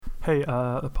Hey,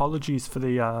 apologies for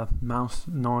the mouse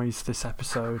noise this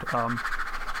episode.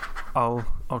 I'll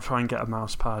try and get a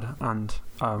mouse pad and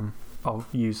I'll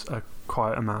use a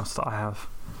quieter mouse that I have.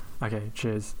 Okay,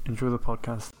 cheers. Enjoy the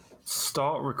podcast.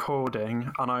 Start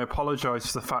recording, and I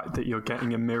apologise for the fact that you're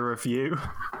getting a mirror view.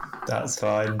 That's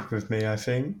fine with me, I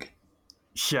think.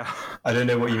 Yeah. I don't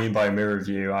know what you mean by mirror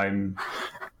view.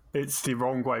 It's the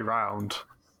wrong way round.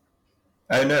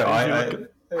 Oh no,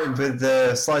 with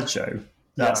the slideshow,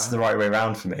 that's the right way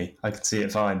round for me. I can see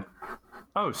it fine.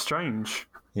 Oh, strange.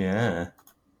 Yeah.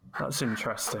 That's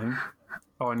interesting.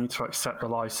 Oh, I need to accept the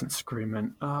license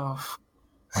agreement. Oh,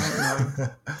 I don't know.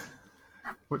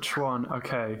 Which one?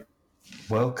 Okay.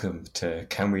 Welcome to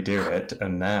Can We Do It?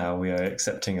 And now we are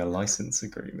accepting a license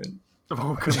agreement.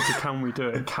 Welcome to Can We Do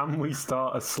It? Can we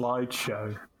start a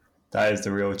slideshow? That is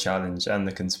the real challenge and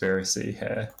the conspiracy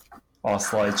here. Are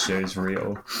slideshows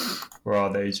real? Or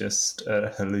are they just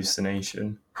a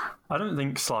hallucination? I don't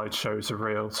think slideshows are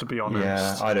real, to be honest.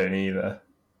 Yeah, I don't either.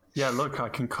 Yeah, look, I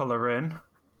can colour in.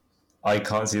 I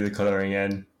can't see the colouring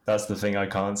in. That's the thing I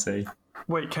can't see.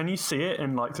 Wait, can you see it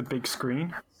in, like, the big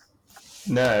screen?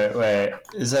 No, wait.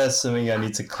 Is there something I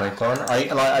need to click on? I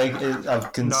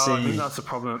can see. No, I think that's a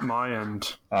problem at my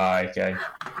end. Ah, okay.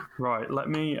 Right, let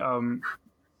me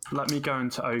go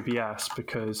into OBS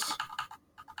because...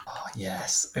 Oh,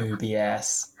 yes,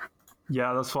 OBS.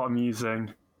 Yeah, that's what I'm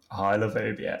using. Oh, I love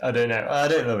OBS. I don't know. I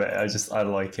don't love it. I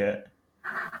like it.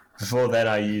 Before then,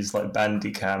 I used like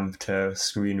Bandicam to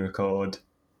screen record,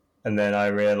 and then I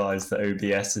realised that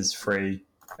OBS is free,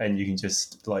 and you can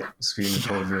just like screen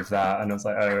record with that. And I was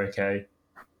like, oh, okay,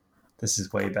 this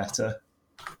is way better.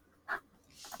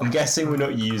 I'm guessing we're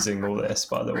not using all this,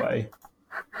 by the way.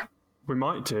 We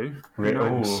might do.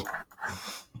 Oh.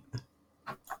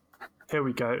 Here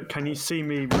we go. Can you see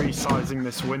me resizing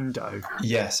this window?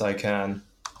 Yes, I can.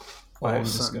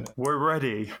 Awesome. We're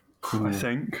ready, Cool. I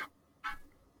think.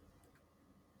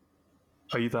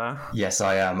 Are you there? Yes,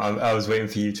 I am. I was waiting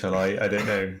for you to, like, I don't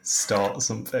know, start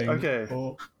something. Okay.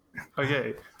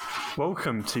 Okay.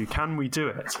 Welcome to Can We Do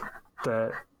It?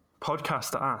 The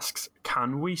podcast that asks,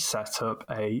 can we set up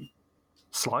a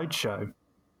slideshow?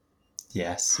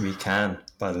 Yes, we can,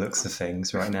 by the looks of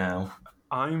things right now.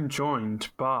 I'm joined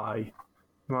by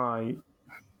my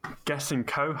guessing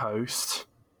co-host,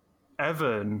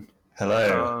 Evan.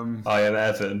 Hello, I am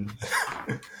Evan.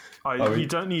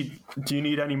 Do you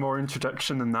need any more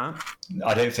introduction than that?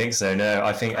 I don't think so, no.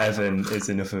 I think Evan is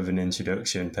enough of an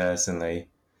introduction, personally.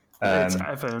 It's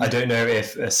Evan. I don't know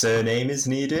if a surname is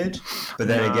needed, but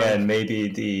then again, maybe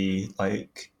the,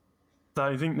 like...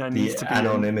 I think there needs to be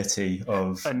anonymity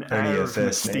of an only air a of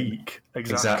first mystique. name.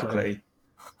 Exactly.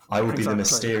 I will be the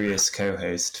mysterious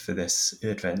co-host for this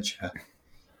adventure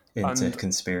into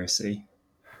conspiracy.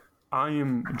 I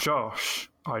am Josh.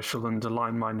 I shall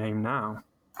underline my name now.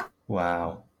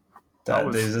 Wow.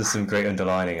 Those are some great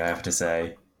underlining, I have to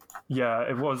say. Yeah,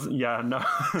 it was. Yeah, no,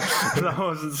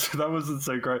 that wasn't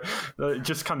so great. It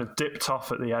just kind of dipped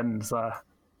off at the end there.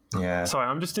 Yeah. Sorry,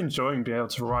 I'm just enjoying being able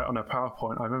to write on a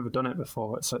PowerPoint. I've never done it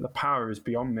before, so the power is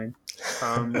beyond me.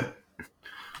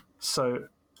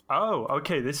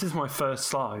 Okay, this is my first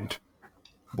slide.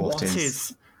 What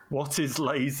is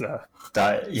laser?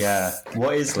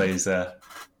 What is laser?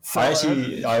 So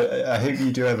I hope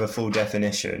you do have a full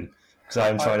definition, because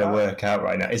I'm trying to work out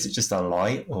right now. Is it just a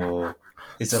light, or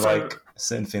is there like a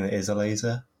certain thing that is a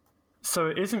laser? So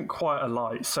it isn't quite a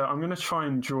light. So I'm going to try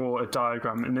and draw a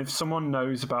diagram, and if someone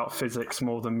knows about physics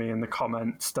more than me in the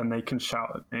comments, then they can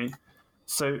shout at me.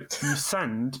 So you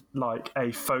send like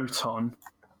a photon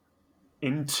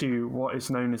into what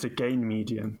is known as a gain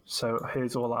medium. So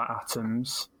here's all our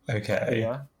atoms. Okay.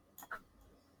 Yeah.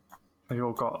 They're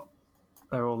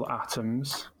all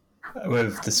atoms.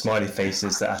 With the smiley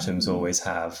faces that atoms always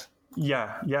have.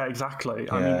 Yeah, exactly.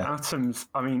 Yeah.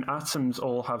 I mean, atoms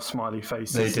all have smiley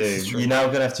faces. They do. You're now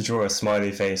going to have to draw a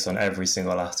smiley face on every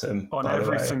single atom. On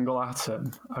every single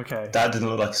atom. Okay. That didn't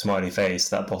look like a smiley face,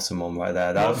 that bottom one right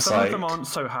there. Some of them aren't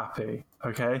so happy,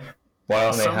 okay? Why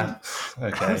aren't they happy?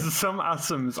 Okay. Some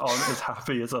atoms aren't as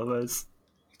happy as others.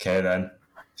 Okay, then.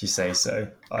 If you say so.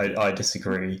 I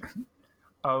disagree.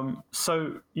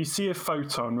 So you see a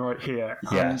photon right here.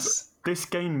 Yes. And this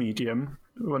gain medium,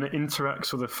 when it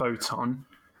interacts with a photon,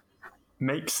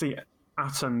 makes the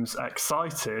atoms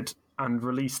excited and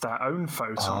release their own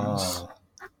photons.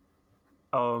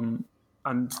 And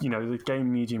the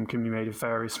gain medium can be made of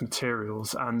various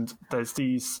materials, and there's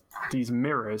these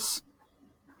mirrors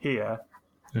here,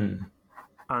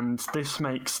 and this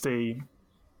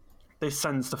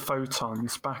sends the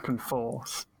photons back and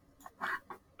forth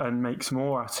and makes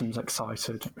more atoms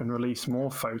excited and release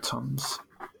more photons.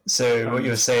 So what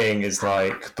you're saying is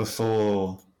like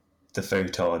before the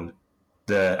photon,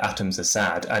 the atoms are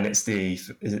sad, and it's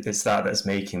that that's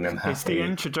making them happy. It's the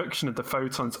introduction of the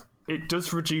photons. It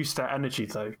does reduce their energy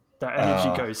though. Their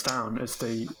energy goes down as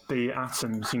the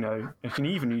atoms. You can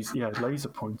even use laser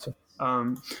pointer.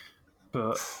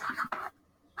 But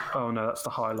oh no, that's the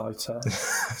highlighter.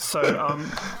 So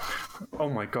oh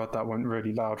my god, that went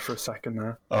really loud for a second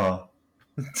there. Oh.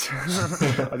 I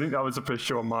think that was a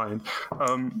picture on mine.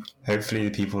 Hopefully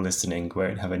the people listening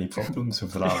won't have any problems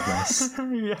with loudness.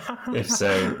 Yeah. If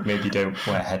so, maybe don't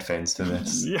wear headphones for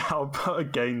this. Yeah, I'll put a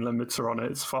gain limiter on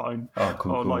it, it's fine. Oh,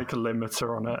 cool. Or like a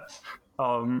limiter on it.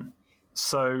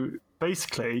 So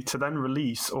basically, to then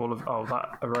release all of... Oh,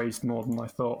 that erased more than I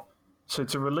thought. So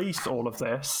to release all of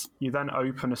this, you then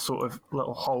open a sort of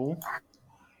little hole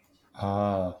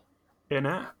in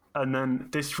it, and then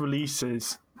this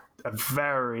releases a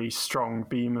very strong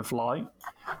beam of light.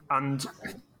 And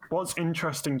what's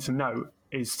interesting to note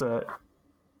is that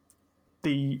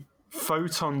the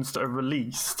photons that are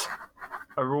released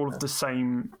are all of the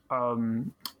same,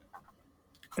 in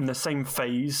the same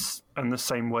phase and the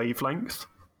same wavelength.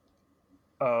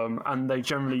 And they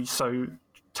generally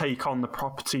take on the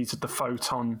properties of the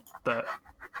photon that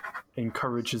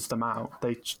encourages them out.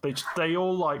 They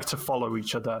all like to follow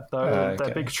each other.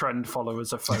 They're big trend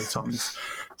followers of photons.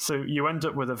 So you end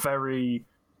up with a very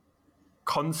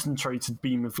concentrated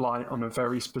beam of light on a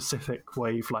very specific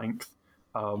wavelength.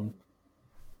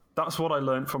 That's what I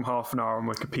learned from half an hour on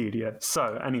Wikipedia.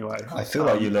 So anyway, I feel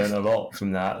like you learn a lot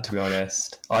from that, to be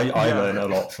honest. I learn a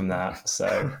lot from that.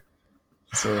 So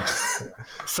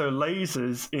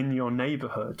lasers in your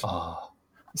neighborhood.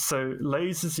 So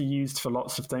lasers are used for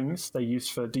lots of things. They're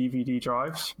used for DVD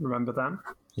drives. Remember them?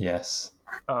 Yes.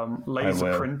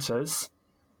 Laser printers.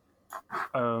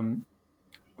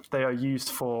 They are used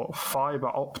for fiber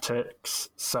optics,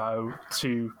 so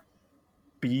to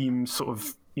beam sort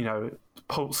of,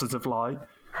 pulses of light.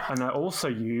 And they're also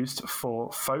used for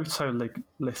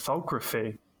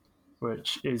photolithography,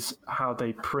 which is how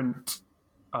they print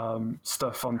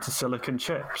stuff onto silicon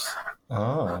chips.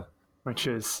 Which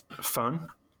is fun.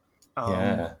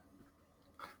 Yeah.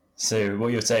 So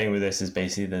what you're saying with this is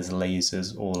basically there's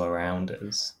lasers all around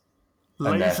us.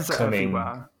 Lasers and they're are coming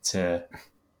everywhere. To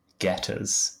get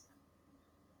us.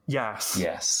 Yes.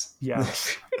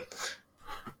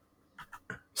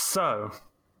 So...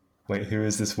 Wait, who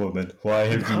is this woman? Why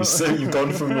have you've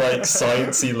gone from like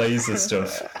sciencey laser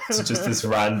stuff to just this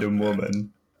random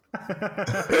woman?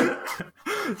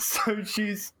 So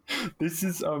this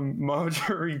is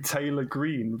Marjorie Taylor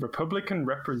Greene, Republican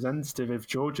representative of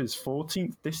Georgia's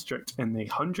 14th district in the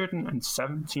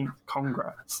 117th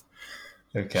Congress.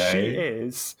 Okay. She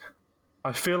is...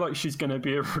 I feel like she's going to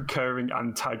be a recurring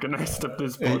antagonist of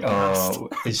this podcast. Oh,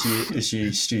 is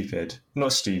she stupid?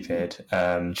 Not stupid.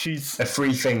 She's a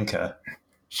free thinker.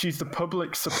 She's the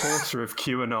public supporter of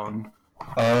QAnon.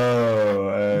 Oh,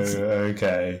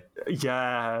 okay.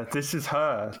 Yeah, this is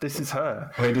her.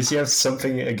 Wait, does she have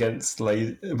something against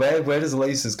lasers? Where does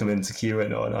lasers come into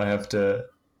QAnon? I have to...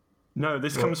 No,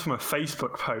 this comes from a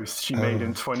Facebook post she made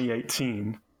in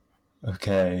 2018.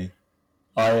 Okay.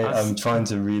 I'm trying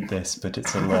to read this, but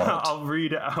it's a lot. I'll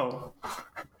read it out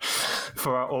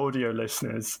for our audio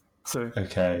listeners. So,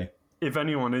 okay. If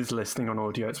anyone is listening on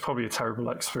audio, it's probably a terrible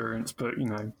experience, but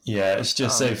Yeah, it's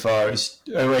just so far.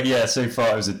 So far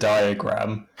it was a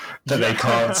diagram that they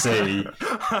can't see,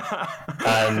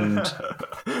 and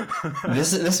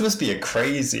this must be a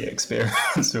crazy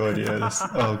experience for audio.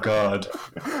 Oh God,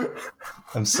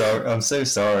 I'm so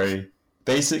sorry.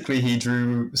 Basically, he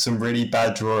drew some really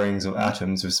bad drawings of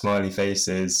atoms with smiley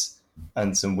faces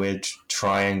and some weird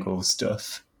triangle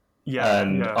stuff.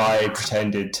 I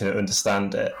pretended to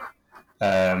understand it.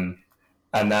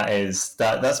 And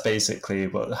that's basically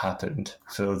what happened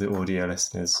for the audio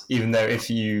listeners. Even though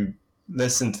if you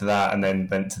listen to that and then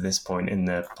went to this point in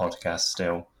the podcast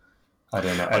still, I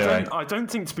don't know. Anyway, I don't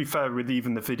think, to be fair, with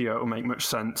even the video, it'll make much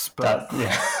sense. But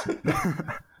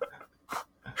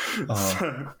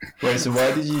wait, so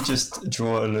why did you just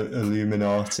draw an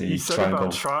Illuminati you said triangle?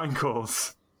 About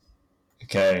triangles.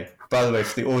 Okay. By the way,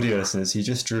 for the audio listeners, he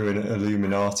just drew an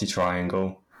Illuminati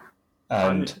triangle,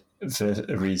 and for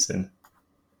a reason.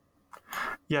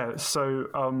 Yeah. So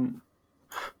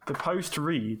the post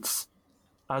reads: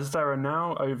 as there are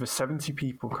now over 70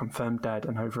 people confirmed dead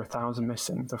and over 1,000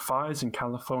 missing, the fires in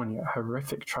California, a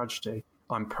horrific tragedy.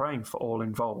 I'm praying for all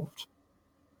involved.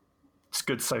 It's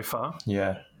good so far.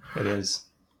 Yeah, it is.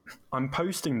 I'm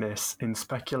posting this in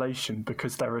speculation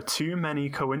because there are too many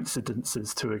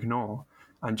coincidences to ignore,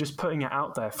 and just putting it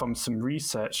out there from some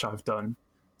research I've done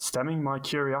stemming my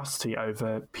curiosity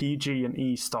over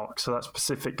PG&E stock, so that's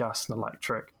Pacific Gas and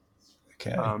Electric,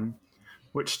 Okay.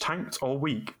 which tanked all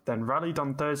week, then rallied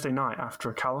on Thursday night after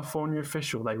a California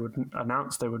official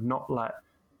announced they would not let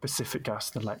Pacific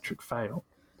Gas and Electric fail.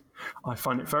 I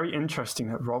find it very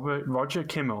interesting that Roger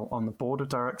Kimmel, on the board of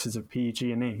directors of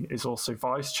PG&E, is also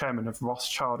vice chairman of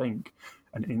Rothschild Inc.,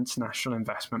 an international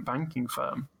investment banking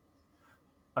firm.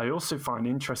 I also find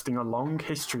interesting a long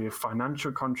history of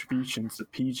financial contributions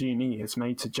that PG&E has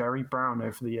made to Jerry Brown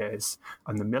over the years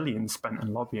and the millions spent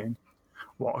in lobbying.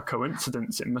 What a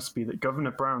coincidence it must be that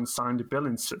Governor Brown signed a bill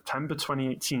in September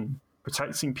 2018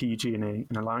 protecting PG&E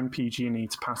and allowing PG&E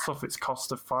to pass off its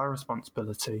cost of fire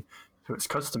responsibility to its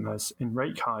customers in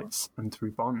rate hikes and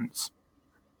through bonds.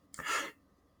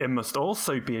 It must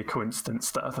also be a coincidence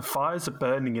that the fires are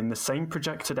burning in the same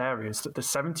projected areas that the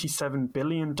 $77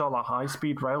 billion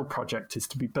high-speed rail project is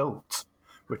to be built,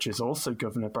 which is also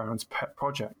Governor Brown's pet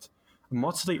project. And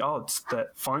what are the odds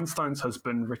that Feinstein's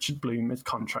husband, Richard Bloom, is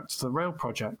contracted to the rail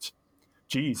project?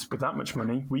 Geez, with that much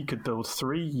money, we could build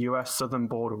 3 US southern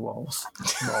border walls.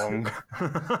 Wrong.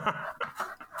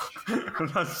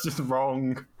 That's just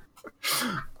wrong.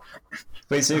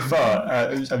 Wait, so far,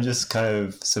 I'm just kind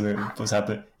of assuming what's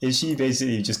happened. Is she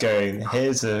basically just going,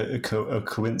 here's a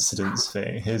coincidence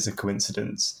thing, here's a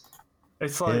coincidence?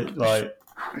 It's like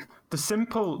the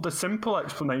simple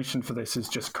explanation for this is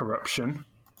just corruption.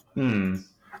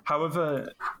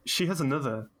 However, she has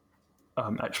another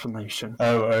explanation.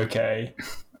 Oh, okay.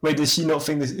 Wait, does she not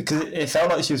think this? Because it felt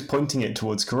like she was pointing it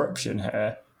towards corruption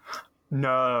here.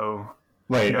 No.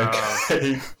 Wait, no.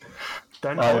 Okay.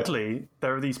 Then oddly,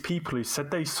 there are these people who said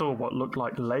they saw what looked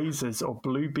like lasers or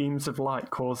blue beams of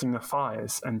light causing the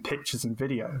fires, and pictures and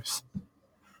videos.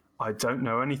 I don't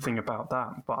know anything about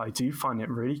that, but I do find it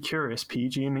really curious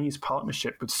PG&E's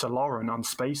partnership with Solaron on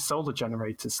space solar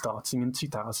generators starting in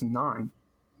 2009.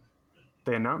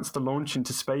 They announced the launch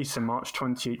into space in March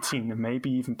 2018 and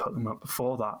maybe even put them up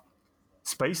before that.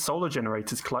 Space solar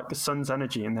generators collect the sun's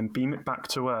energy and then beam it back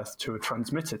to Earth to a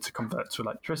transmitter to convert to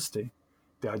electricity.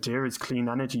 The idea is clean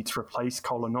energy to replace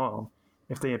coal and oil.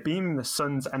 If they are beaming the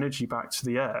sun's energy back to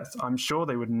the Earth, I'm sure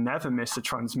they would never miss a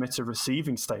transmitter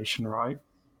receiving station, right?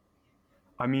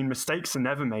 I mean, mistakes are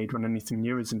never made when anything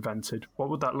new is invented. What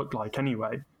would that look like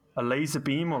anyway? A laser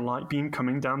beam or light beam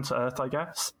coming down to Earth, I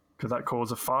guess? Could that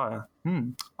cause a fire?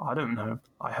 I don't know.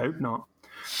 I hope not.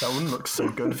 That wouldn't look so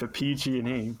good for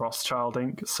PG&E, Rothschild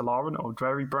Inc., Solaron, or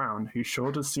Jerry Brown, who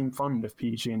sure does seem fond of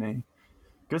PG&E.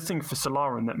 Good thing for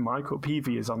Solaron that Michael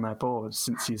Peavy is on their board,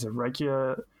 since he is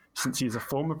a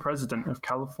former president of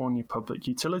California Public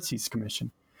Utilities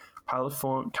Commission,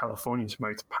 California's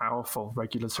most powerful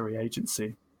regulatory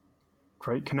agency.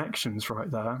 Great connections right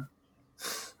there.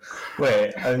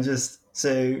 Wait,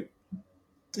 so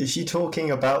is she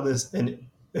talking about this in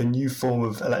a new form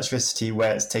of electricity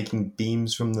where it's taking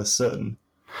beams from the sun?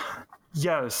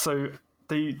 Yeah, so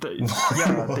they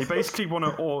basically want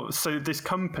to, so this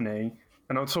company,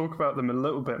 and I'll talk about them a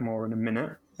little bit more in a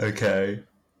minute. Okay.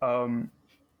 I'm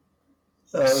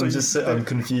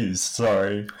confused.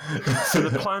 Sorry. So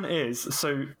the plan is,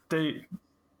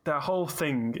 their whole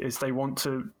thing is they want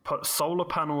to put solar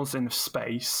panels in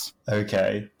space.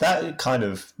 Okay, that kind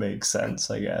of makes sense,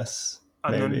 I guess.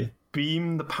 And maybe. Then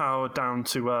beam the power down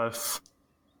to Earth,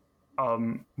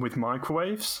 with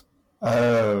microwaves.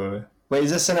 Oh, wait,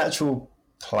 is this an actual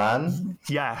plan?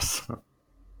 Yes.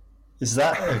 Is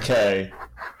that okay?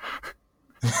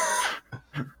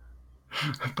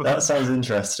 That sounds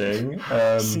interesting.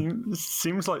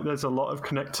 Seems like there's a lot of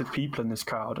connected people in this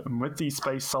crowd, and with these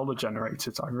space solar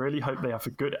generators, I really hope they have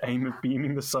a good aim of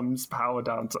beaming the sun's power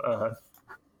down to Earth.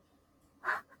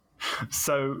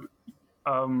 So,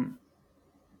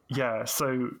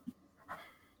 so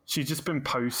she's just been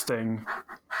posting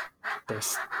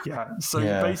this.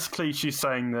 Basically she's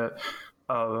saying that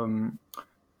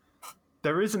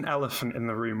there is an elephant in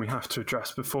the room we have to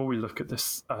address before we look at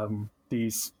this.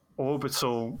 These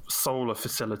orbital solar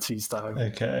facilities, though.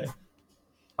 Okay.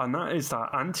 And that is that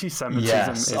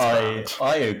anti-Semitism is bad.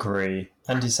 I agree.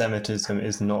 Anti-Semitism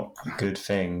is not a good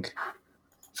thing.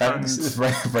 Thanks,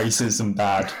 racism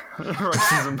bad.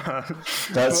 Racism bad.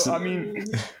 That's. But, I mean,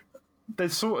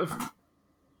 there's sort of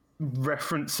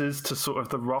references to sort of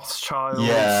the Rothschilds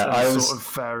and sort of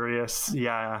various.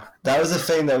 Yeah. That was the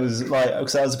thing that was like,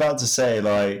 because I was about to say,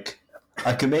 like,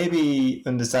 I could maybe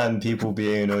understand people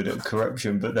being annoyed at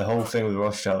corruption, but the whole thing with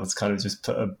Rothschilds kind of just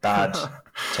put a bad.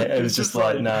 It was just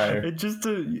like no. It just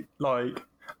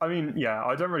I mean,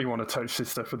 I don't really want to touch this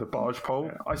stuff with a barge pole.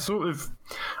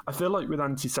 I feel like with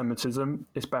anti-Semitism,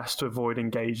 it's best to avoid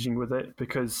engaging with it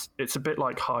because it's a bit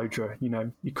like Hydra. You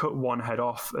know, you cut one head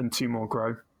off and two more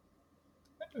grow.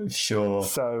 Sure.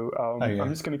 So Okay. I'm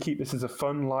just going to keep this as a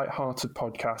fun, light-hearted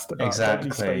podcast about Exactly.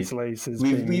 deadly space lasers.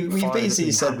 We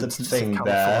basically said the thing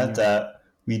there that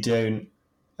we don't.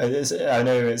 I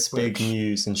know it's big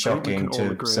news and shocking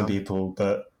to some people,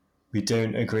 but we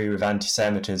don't agree with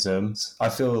anti-Semitism. I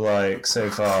feel like so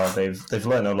far they've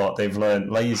learned a lot. They've learned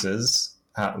lasers,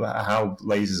 how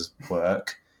lasers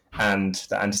work, and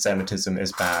that anti-Semitism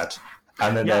is bad.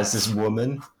 And then there's this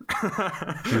woman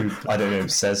who, I don't know,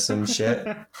 says some shit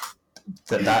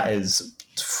that is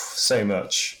so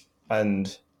much.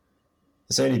 And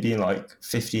it's only been like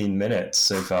 15 minutes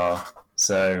so far.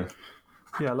 So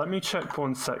yeah, let me check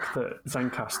one sec that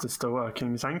Zencastr is still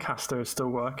working. Zencastr is still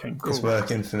working. Cool. It's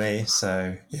working for me,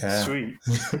 so yeah. Sweet.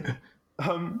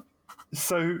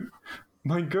 So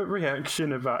my gut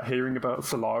reaction about hearing about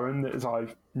Solaran is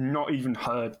I've not even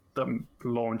heard them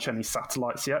launch any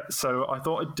satellites yet. So I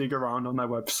thought I'd dig around on their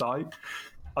website.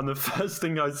 And the first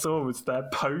thing I saw was their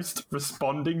post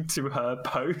responding to her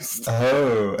post.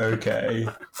 Oh, okay.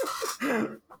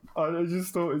 I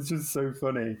just thought it's just so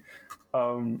funny.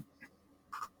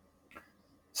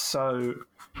 So,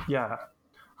 yeah,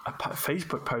 a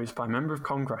Facebook post by a member of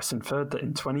Congress inferred that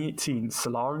in 2018,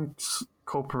 Solaran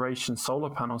Corporation solar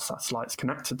panel satellites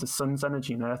connected to Sun's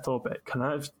energy in Earth orbit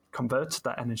converted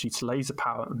that energy to laser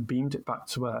power and beamed it back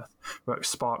to Earth, where it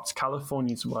sparked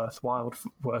California's worst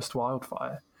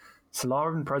wildfire.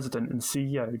 Solaran President and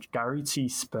CEO Gary T.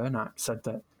 Spernak said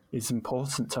that it's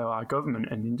important to our government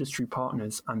and industry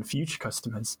partners and future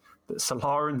customers that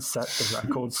Solaran set the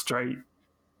record straight.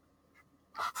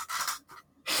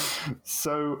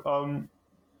 So,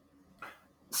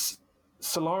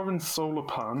 Solaran's solar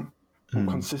plant will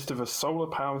consist of a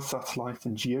solar-powered satellite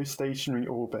in geostationary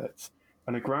orbit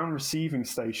and a ground receiving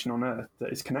station on Earth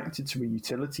that is connected to a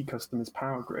utility customer's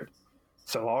power grid.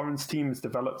 Solaran's team has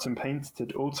developed and patented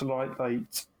ultralight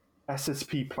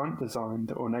SSP plant design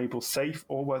that will enable safe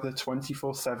all-weather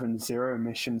 24/7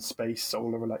 zero-emission space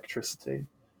solar electricity.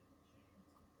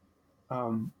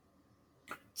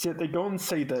 So they go on to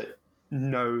say that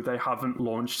no, they haven't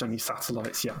launched any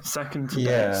satellites yet. Second to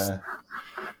this,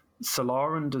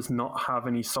 Solaran does not have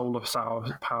any solar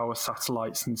power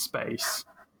satellites in space.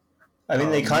 I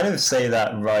mean, they kind of say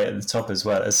that right at the top as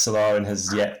well, as Solaran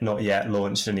has not yet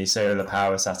launched any solar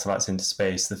power satellites into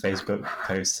space. The Facebook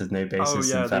post has no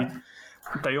basis in fact.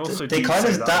 They also they kind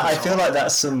of that. I feel like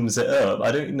that sums it up.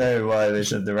 I don't know why they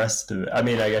said the rest of it. I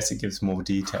mean, I guess it gives more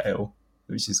detail,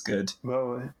 which is good.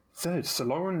 Well, so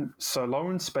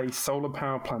Solaran space solar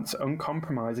power plants are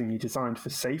uncompromisingly designed for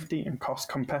safety and cost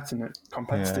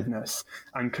competitiveness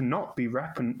and cannot be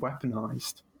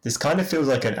weaponized. This kind of feels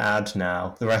like an ad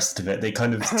now. The rest of it, they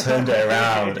kind of turned it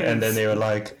around, and then they were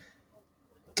like,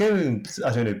 "Go and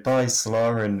buy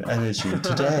Solaran energy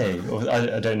today." Or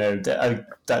I don't know. That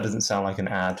doesn't sound like an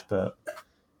ad, but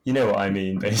you know what I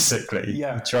mean. Basically,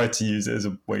 yeah. They tried to use it as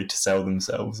a way to sell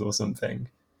themselves or something.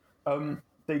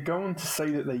 They go on to say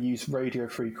that they use radio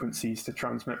frequencies to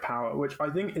transmit power, which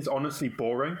I think is honestly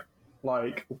boring.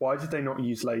 Like, why did they not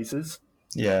use lasers?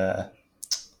 Yeah.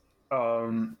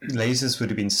 Lasers would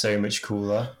have been so much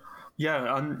cooler.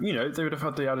 Yeah, and, they would have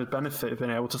had the added benefit of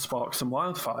being able to spark some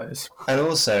wildfires. And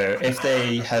also, if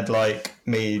they had,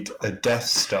 made a Death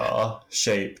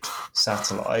Star-shaped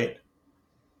satellite,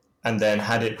 and then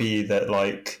had it be that,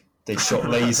 they shot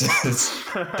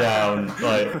lasers down,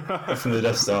 from the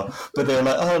Death Star. But they were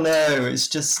like, oh no, it's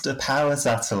just a power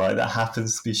satellite that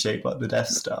happens to be shaped like the Death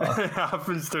Star. It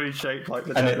happens to be shaped like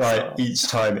the Death Star. And each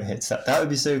time it hits that would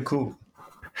be so cool.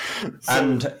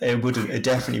 And it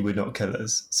definitely would not kill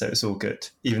us, so it's all good.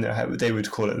 Even though they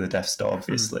would call it the Death Star,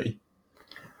 obviously.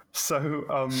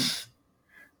 So,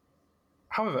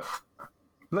 however,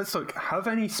 let's look. Have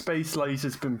any space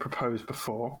lasers been proposed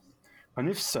before? And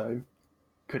if so,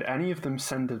 could any of them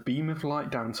send a beam of light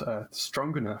down to Earth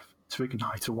strong enough to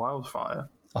ignite a wildfire?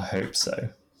 I hope so.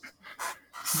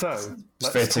 So,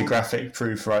 photographic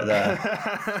proof right there.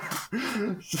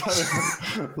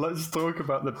 So, let's talk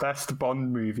about the best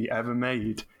Bond movie ever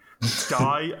made.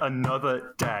 Die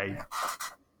Another Day.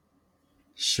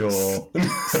 Sure.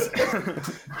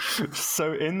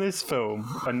 So in this film,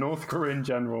 a North Korean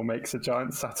general makes a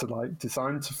giant satellite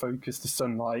designed to focus the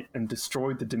sunlight and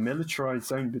destroy the demilitarized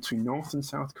zone between North and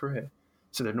South Korea,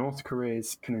 so the North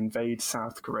Koreans can invade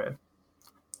South Korea.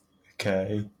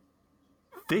 Okay.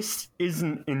 This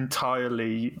isn't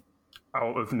entirely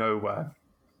out of nowhere.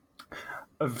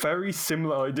 A very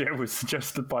similar idea was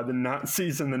suggested by the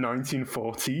Nazis in the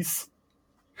 1940s.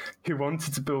 who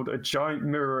wanted to build a giant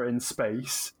mirror in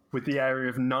space with the area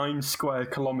of 9 square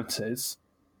kilometers,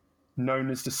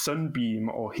 known as the sunbeam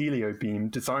or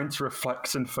heliobeam, designed to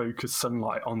reflect and focus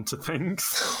sunlight onto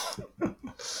things.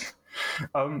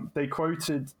 They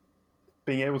quoted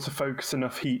being able to focus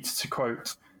enough heat to,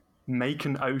 quote, make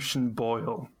an ocean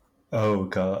boil. Oh,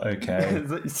 God, okay.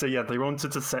 So, yeah, they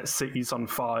wanted to set cities on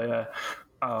fire.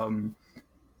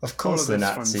 Of course the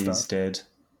Nazis did.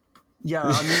 Yeah,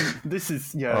 I mean, this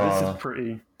is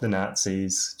pretty... The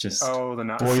Nazis, just the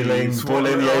Nazis.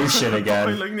 boiling the ocean again.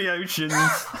 Boiling the oceans.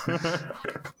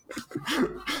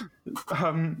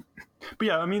 But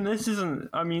yeah, I mean,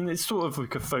 it's sort of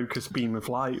like a focused beam of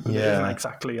light, but it isn't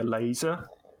exactly a laser.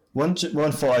 One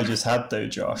thought I just had, though,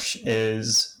 Josh,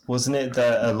 wasn't it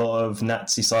that a lot of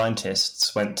Nazi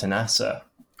scientists went to NASA?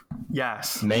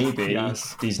 Yes. Maybe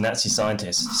these Nazi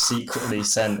scientists secretly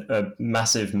sent a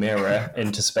massive mirror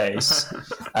into space,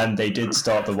 and they did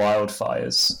start the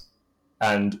wildfires.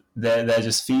 And they're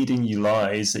just feeding you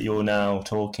lies that you're now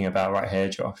talking about right here,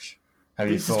 Josh. Have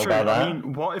you thought about that? I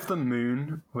mean, what if the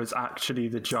moon was actually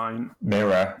the giant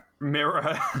mirror?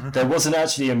 There wasn't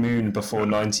actually a moon before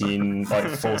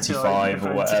 1945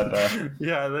 or whatever.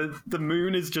 Yeah, the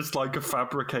moon is just like a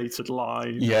fabricated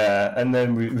lie. Yeah, and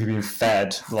then we've been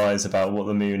fed lies about what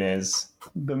the moon is.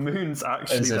 The moon's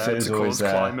actually there to cause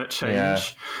climate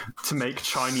change, to make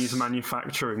Chinese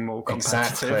manufacturing more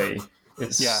competitive. Exactly.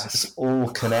 It's all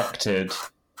connected.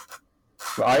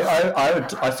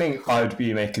 I think I would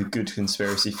make a good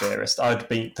conspiracy theorist. I would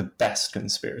make the best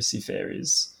conspiracy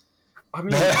theories. I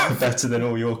mean, better than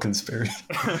all your conspiracy.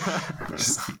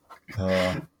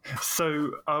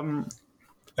 So,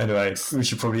 anyway, we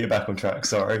should probably get back on track.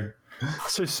 Sorry.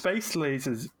 So, space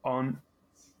lasers on,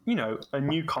 a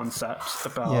new concept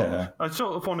about. I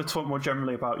sort of want to talk more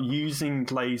generally about using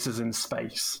lasers in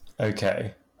space.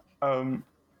 Okay.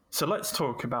 So let's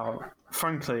talk about,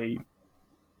 frankly,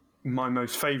 my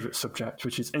most favourite subject,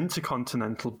 which is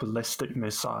intercontinental ballistic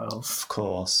missiles. Of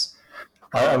course.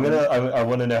 I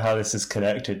want to know how this is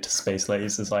connected to space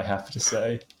lasers, I have to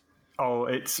say. Oh,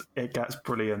 it gets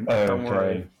brilliant. Oh, Don't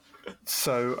worry.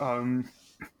 So,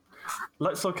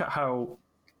 let's look at how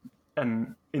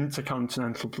an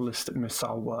intercontinental ballistic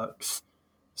missile works.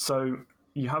 So,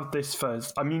 you have this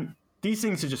first. I mean, these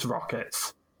things are just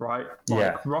rockets, right?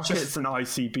 Rockets and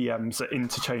ICBMs are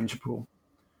interchangeable.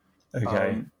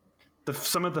 Okay.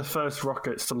 Some of the first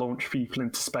rockets to launch people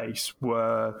into space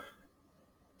were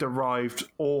derived,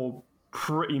 or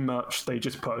pretty much they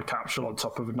just put a capsule on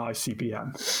top of an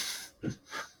ICBM.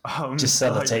 Just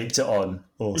sellotaped it on.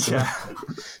 Awesome. Yeah.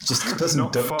 Just put some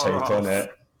duct tape on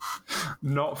it.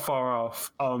 Not far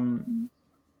off.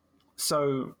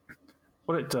 So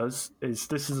what it does is,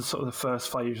 this is sort of the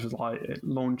first phase of light. It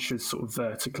launches sort of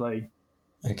vertically.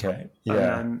 Okay.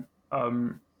 Yeah. And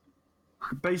then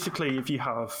basically, if you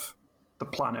have the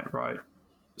planet, right?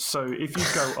 So if you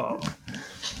go up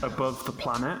above the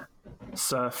planet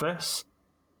surface,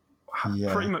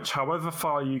 pretty much however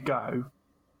far you go,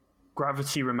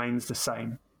 gravity remains the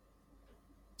same.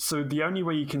 So the only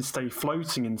way you can stay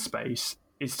floating in space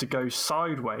is to go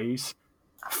sideways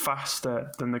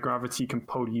faster than the gravity can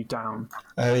pull you down.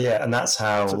 Oh yeah, and that's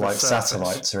how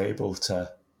satellites are able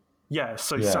to...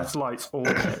 Satellites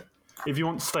orbit. If you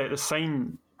want to stay at the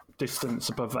same distance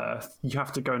above Earth, you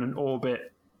have to go in an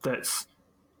orbit that's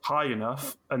high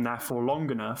enough and therefore long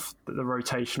enough that the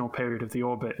rotational period of the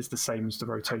orbit is the same as the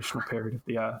rotational period of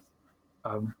the Earth,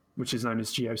 which is known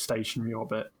as geostationary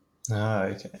orbit. Oh,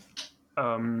 okay.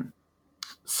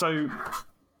 So,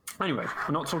 anyway,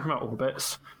 we're not talking about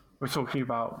orbits, we're talking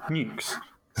about nukes.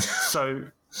 So,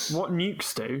 what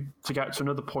nukes do to get to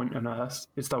another point on Earth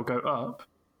is they'll go up,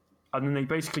 and then they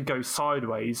basically go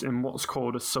sideways in what's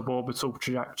called a suborbital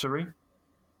trajectory.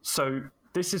 So,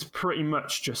 this is pretty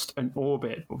much just an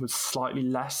orbit, but with slightly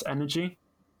less energy.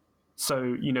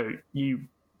 So, you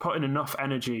put in enough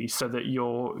energy so that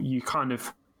you kind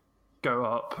of go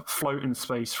up, float in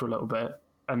space for a little bit,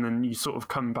 and then you sort of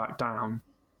come back down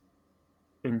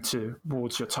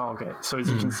towards your target. So as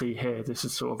you can see here, this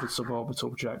is sort of a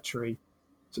suborbital trajectory.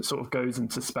 So it sort of goes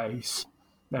into space,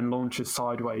 then launches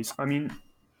sideways. I mean,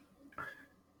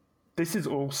 this is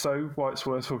also why it's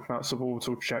worth talking about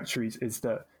suborbital trajectories, is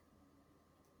that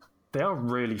they are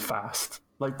really fast.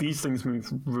 Like, these things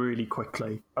move really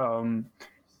quickly.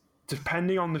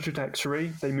 Depending on the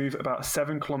trajectory, they move at about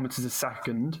 7 kilometers a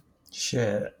second.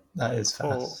 Shit, that is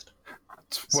fast.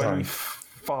 Or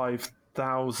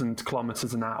 25,000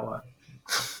 kilometers an hour.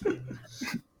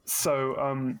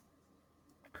 So,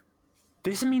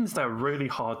 this means they're really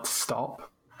hard to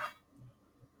stop.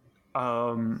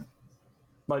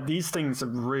 Like, these things are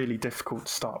really difficult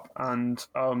to stop, and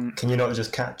Can you not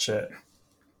just catch it?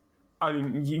 I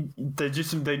mean, they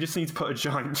just need to put a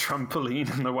giant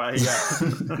trampoline in the way. Yeah,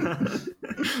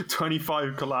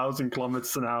 25,000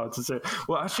 kilometers an hour to see.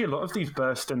 Well, actually, a lot of these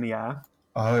burst in the air.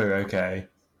 Oh, okay.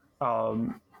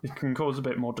 It can cause a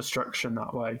bit more destruction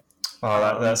that way.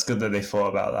 Oh, that's good that they thought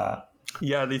about that.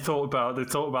 Yeah, they thought about the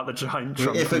giant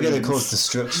trampolines. If we're going to cause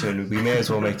destruction, we may as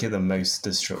well make it the most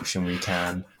destruction we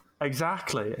can.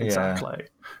 Exactly. Yeah.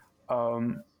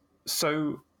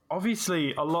 So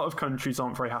obviously, a lot of countries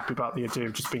aren't very happy about the idea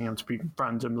of just being able to be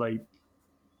randomly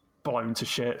blown to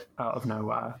shit out of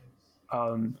nowhere.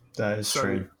 That is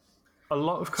true. A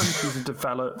lot of countries have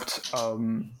developed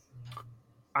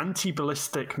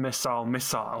anti-ballistic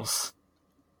missiles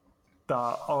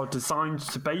that are designed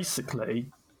to basically,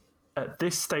 at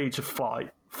this stage of flight,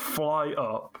 fly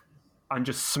up and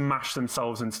just smash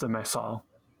themselves into the missile.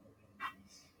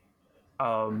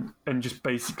 And just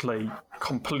basically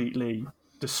completely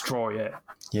destroy it.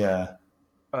 Yeah.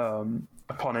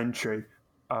 Upon entry.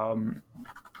 I'm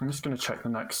just going to check the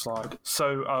next slide.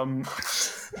 So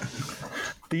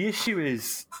the issue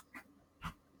is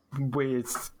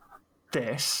with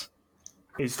this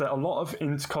is that a lot of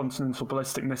intercontinental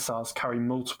ballistic missiles carry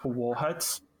multiple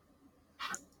warheads.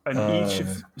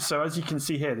 And so as you can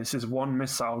see here, this is one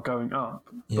missile going up.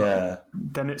 Yeah.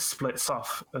 Then it splits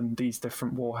off and these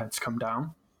different warheads come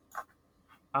down.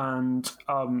 And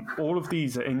all of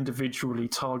these are individually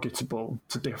targetable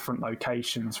to different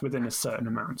locations within a certain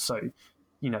amount. So,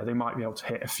 they might be able to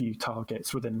hit a few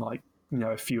targets within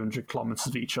a few hundred kilometers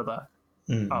of each other.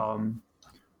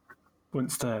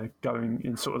 Once they're going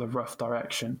in sort of the rough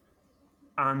direction.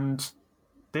 And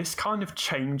this kind of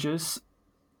changes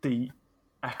the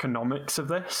economics of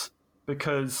this,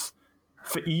 because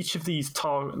for each of these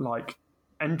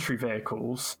entry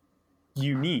vehicles,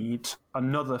 you need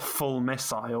another full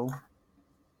missile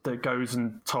that goes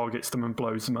and targets them and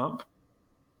blows them up.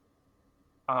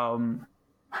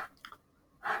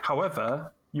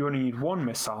 However, you only need one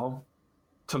missile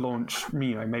to launch,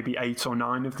 maybe 8 or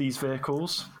 9 of these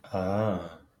vehicles.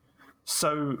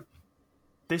 So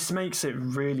this makes it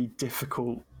really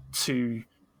difficult to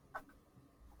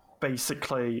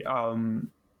basically,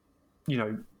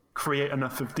 create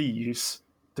enough of these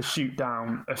to shoot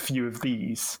down a few of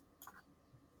these.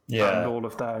 Yeah. And all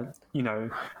of their,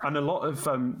 and a lot of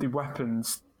the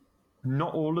weapons,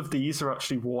 not all of these are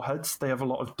actually warheads. They have a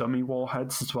lot of dummy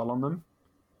warheads as well on them.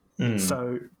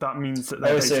 So that means that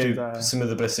they basically some of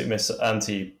the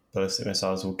anti-ballistic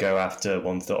missiles will go after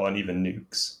ones that aren't even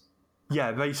nukes.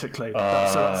 Yeah, basically.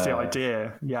 That's the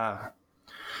idea. Yeah.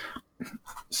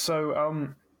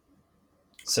 So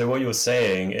So what you're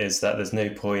saying is that there's no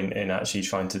point in actually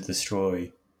trying to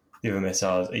destroy the other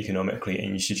missiles economically,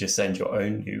 and you should just send your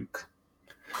own nuke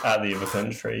at the other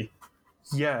country.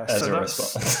 Yeah, as a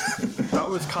response. That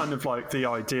was kind of like the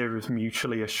idea of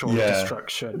mutually assured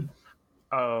destruction.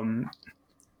 But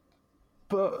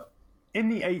in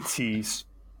the 80s,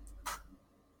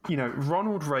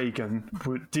 Ronald Reagan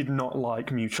did not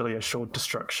like mutually assured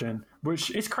destruction,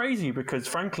 which is crazy because,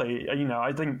 frankly,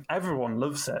 I think everyone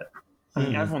loves it. I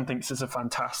mean, everyone thinks it's a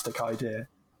fantastic idea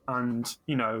and,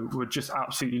 would just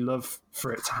absolutely love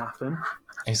for it to happen.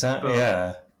 Exactly, but,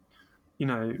 yeah.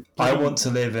 I want to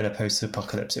live in a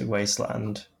post-apocalyptic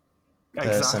wasteland,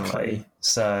 personally. Exactly.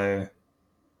 So,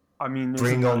 I mean,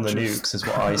 bring on the nukes is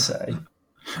what I say.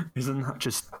 Isn't that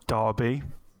just Derby?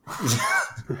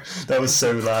 That was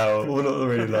so loud. Well, not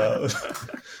really loud.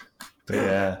 But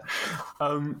yeah.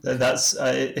 That's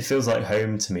it feels like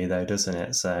home to me, though, doesn't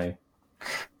it? So...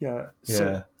 Yeah.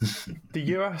 So the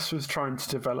US was trying to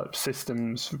develop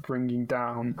systems for bringing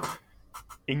down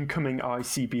incoming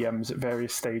ICBMs at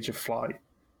various stages of flight.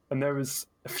 And there was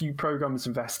a few programs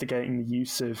investigating the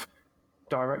use of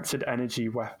directed energy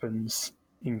weapons,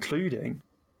 including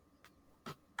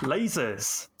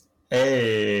lasers.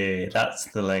 Hey, that's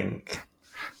the link.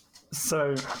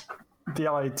 So the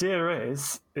idea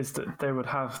is that they would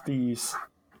have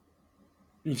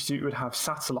you would have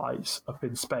satellites up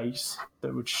in space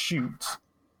that would shoot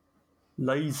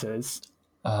lasers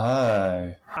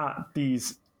at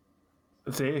these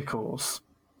vehicles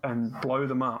and blow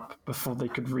them up before they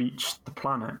could reach the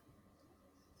planet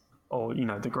or,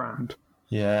 the ground.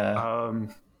 Yeah.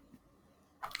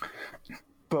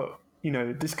 But,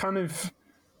 this kind of...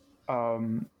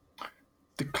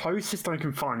 the closest I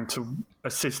can find to a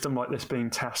system like this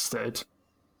being tested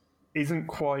isn't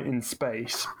quite in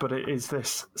space, but it is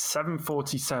this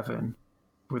 747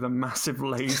 with a massive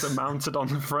laser mounted on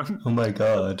the front. Oh my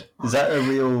god. Is that a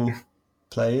real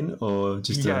plane or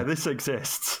just this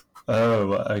exists.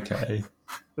 Oh, okay.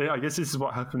 I guess this is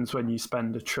what happens when you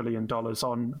spend $1 trillion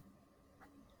on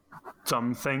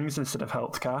dumb things instead of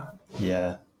healthcare.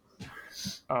 Yeah.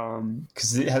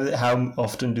 Because how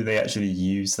often do they actually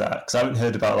use that? Because I haven't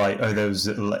heard about like, oh, there was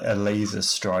a laser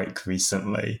strike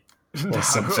recently or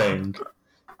something.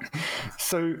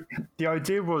 So the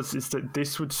idea is that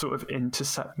this would sort of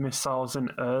intercept missiles in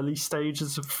early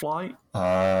stages of flight.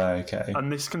 Okay.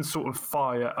 And this can sort of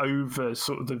fire over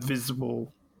sort of the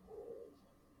visible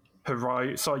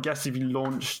horizon. So I guess if you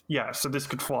launch, so this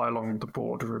could fly along the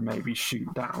border and maybe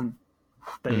shoot down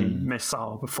the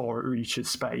missile before it reaches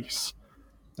space.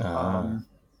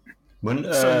 Wouldn't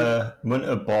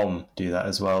a bomb do that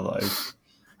as well, though?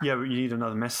 Yeah, but you need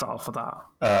another missile for that.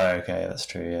 Okay, that's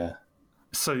true, yeah.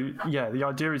 So, the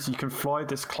idea is you can fly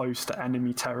this close to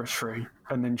enemy territory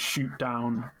and then shoot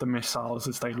down the missiles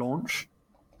as they launch.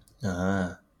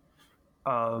 So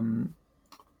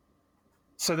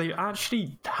they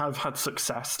actually have had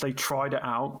success. They tried it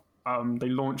out. They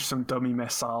launched some dummy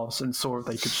missiles and saw if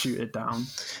they could shoot it down.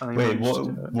 Wait,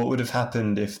 what would have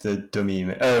happened if the dummy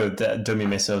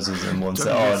missiles are the ones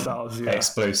that aren't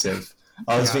explosive?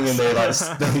 I was thinking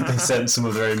they sent some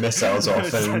of their own missiles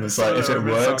off, and it was like, if it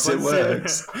works, it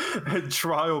works.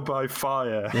 Trial by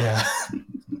fire. Yeah.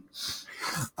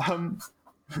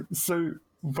 So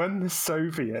when the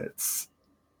Soviets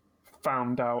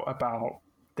found out about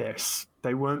this,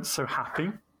 they weren't so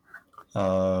happy.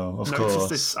 Oh, of course. Notice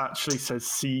this actually says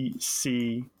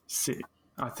CCC.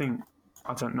 I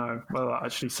don't know whether that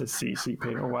actually says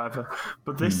CCP or whatever.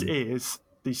 But this is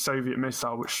the Soviet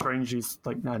missile, which strangely is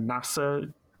like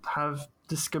NASA have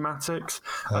the schematics.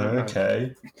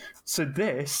 Okay. So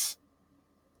this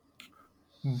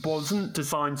wasn't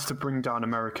designed to bring down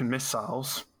American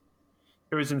missiles.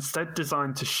 It was instead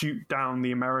designed to shoot down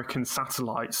the American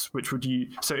satellites, which would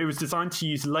use... So it was designed to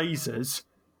use lasers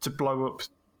to blow up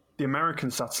the American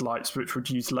satellites, which would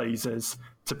use lasers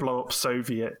to blow up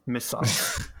Soviet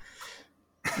missiles.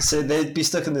 So they'd be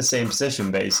stuck in the same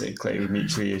position, basically, with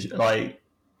mutually...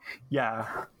 Yeah.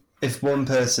 If one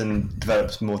person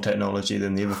develops more technology,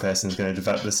 then the other person is going to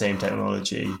develop the same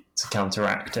technology to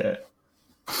counteract it.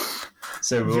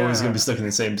 So we're always going to be stuck in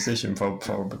the same position,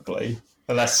 probably.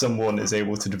 Unless someone is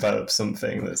able to develop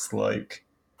something that's like,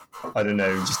 I don't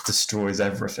know, just destroys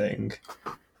everything.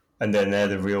 And then they're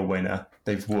the real winner.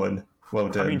 They've won. Well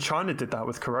done. I mean, China did that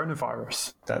with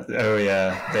coronavirus.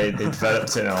 They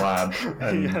developed it in a lab.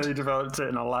 And... Yeah, they developed it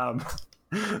in a lab.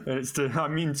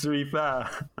 To be fair,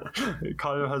 it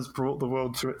kind of has brought the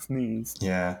world to its knees.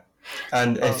 Yeah.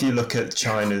 And if you look at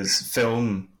China's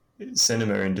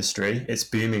cinema industry, it's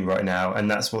booming right now, and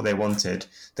that's what they wanted.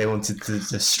 They wanted to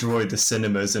destroy the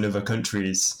cinemas in other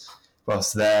countries,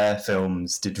 whilst their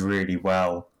films did really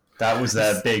well. That was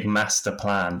their big master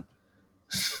plan.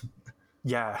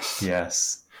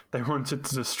 Yes. They wanted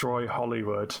to destroy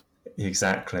Hollywood.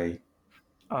 Exactly.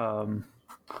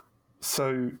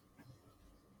 So,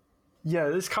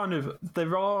 there's kind of...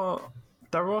 There are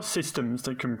systems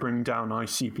that can bring down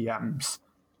ICBMs,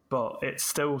 but it's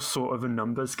still sort of a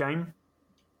numbers game.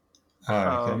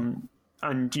 Okay.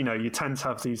 And, you tend to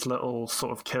have these little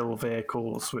sort of kill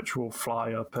vehicles which will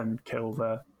fly up and kill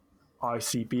the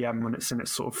ICBM when it's in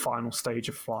its sort of final stage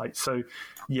of flight. So,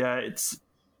 it's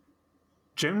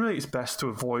best to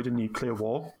avoid a nuclear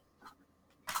war.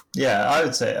 Yeah, I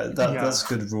would say that's a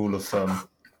good rule of thumb.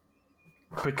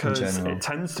 Because it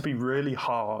tends to be really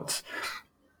hard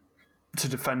to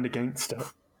defend against it.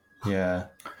 Yeah.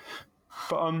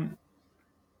 But I'm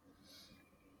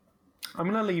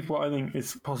going to leave what I think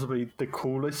is possibly the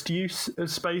coolest use of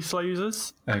space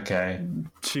lasers. Okay.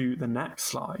 To the next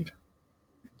slide,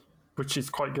 which is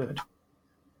quite good.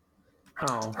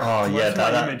 Oh yeah,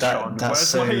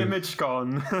 that's my image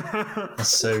gone? That's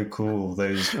so cool.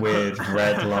 Those weird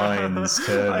red lines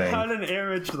curving. I had an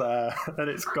image there, and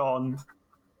it's gone.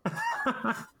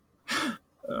 There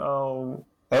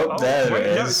it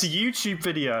is. No, it's a YouTube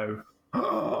video.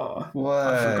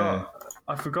 Whoa.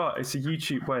 I forgot. It's a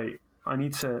YouTube. Wait, I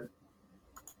need to.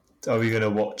 Are we going to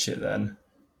watch it then?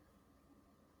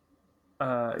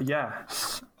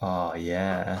 Yes. Oh,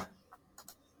 yeah.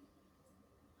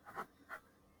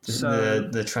 So,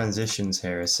 the transitions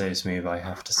here are so smooth, I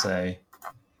have to say.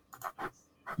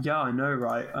 Yeah, I know,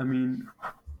 right? I mean,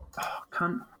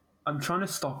 I'm trying to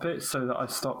stop it so that I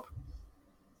stop.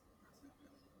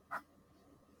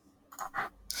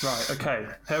 Right, okay,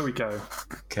 here we go.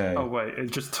 Okay. Oh, wait,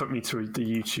 it just took me to the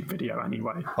YouTube video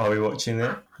anyway. Are we watching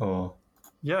it? Or?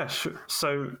 Yeah, sure.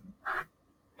 So,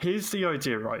 here's the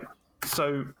idea, right?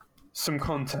 So, some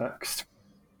context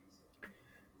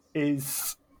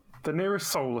is the nearest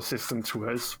solar system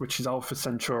to us, which is Alpha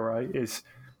Centauri, is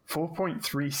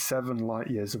 4.37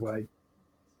 light years away.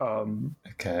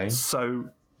 Okay. So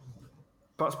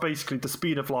that's basically the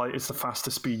speed of light is the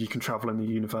fastest speed you can travel in the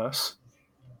universe.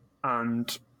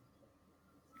 And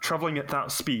traveling at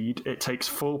that speed, it takes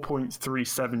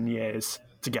 4.37 years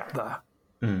to get there.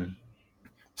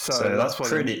 So that's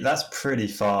pretty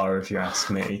far, if you ask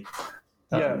me.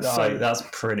 That's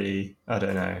pretty. I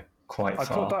don't know, quite far. I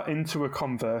put that into a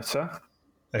converter.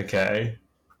 Okay.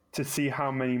 To see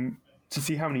how many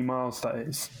miles that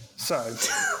is. So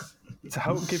to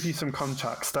help give you some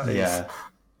context, that is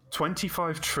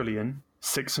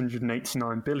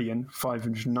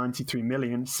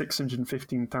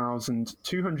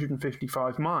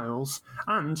 25,689,593,615,255 miles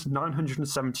and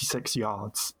 976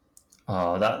 yards.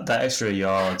 Oh, that extra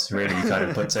yards really kind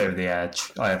of puts over the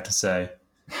edge, I have to say.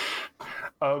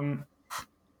 And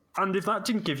if that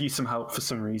didn't give you some help for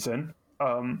some reason,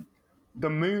 the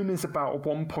moon is about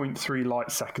 1.3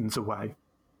 light seconds away.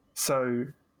 So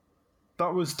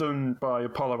that was done by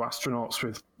Apollo astronauts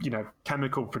with,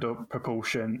 chemical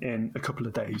propulsion in a couple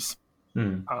of days.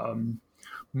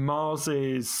 Mars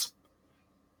is,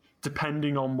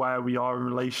 depending on where we are in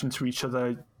relation to each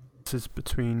other, this is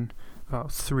between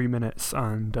about 3 minutes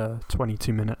and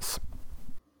 22 minutes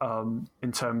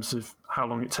in terms of how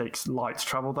long it takes light to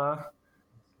travel there.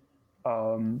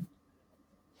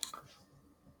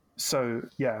 So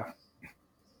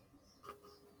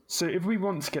if we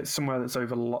want to get somewhere that's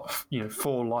over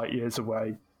 4 light years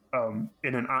away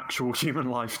in an actual human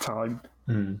lifetime,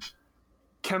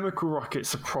 chemical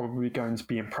rockets are probably going to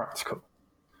be impractical.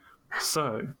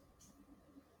 So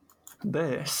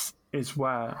this is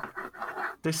where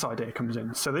this idea comes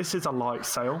in. So this is a light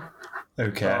sail.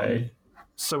 Okay.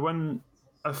 So when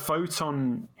a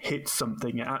photon hits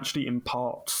something, it actually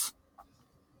imparts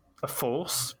a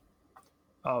force,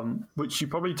 which you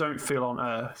probably don't feel on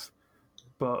Earth,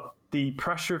 but the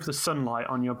pressure of the sunlight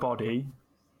on your body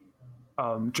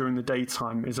during the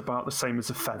daytime is about the same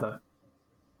as a feather.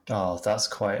 Oh, that's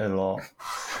quite a lot.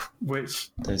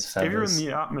 Which, those feathers. If you're in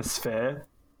the atmosphere,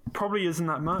 probably isn't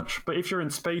that much, but if you're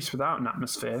in space without an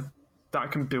atmosphere,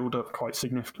 that can build up quite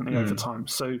significantly over time.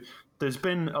 So there's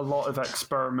been a lot of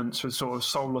experiments with sort of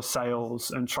solar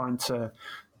sails and trying to...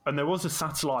 And there was a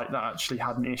satellite that actually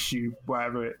had an issue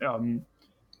where it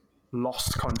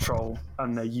lost control,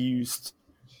 and they used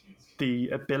the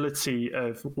ability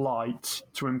of light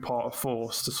to impart a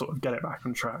force to sort of get it back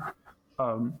on track.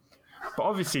 But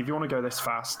obviously, if you want to go this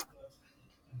fast,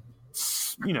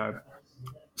 standard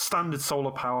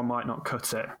solar power might not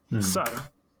cut it. So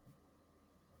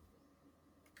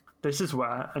this is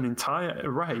where an entire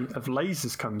array of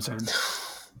lasers comes in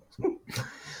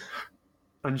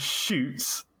and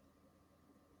shoots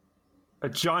a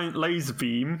giant laser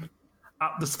beam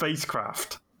at the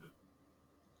spacecraft.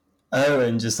 Oh,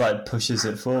 and just pushes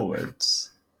it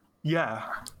forwards. Yeah.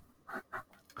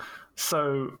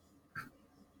 So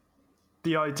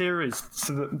the idea is,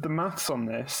 the maths on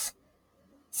this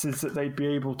is that they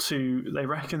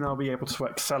reckon they'll be able to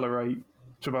accelerate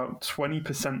to about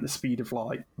 20% the speed of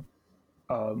light.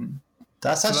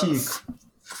 That's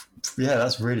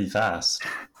that's really fast.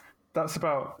 That's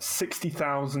about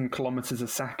 60,000 kilometers a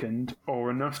second, or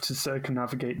enough to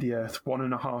circumnavigate the Earth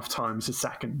 1.5 times a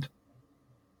second.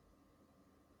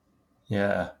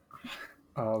 Yeah.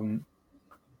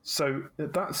 So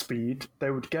at that speed,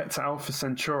 they would get to Alpha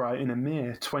Centauri in a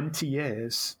mere 20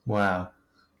 years. Wow.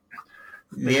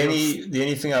 The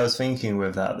only thing I was thinking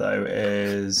with that, though,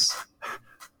 is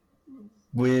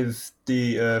with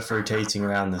the Earth rotating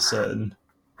around the sun,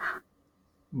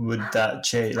 would that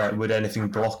change? Would anything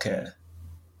block it?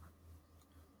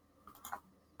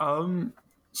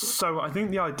 So I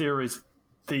think the idea is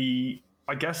the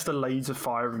laser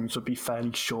firings would be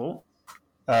fairly short.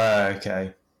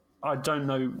 Okay. I don't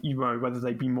know, whether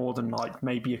they'd be more than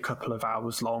maybe a couple of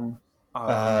hours long.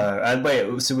 And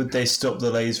wait, so would they stop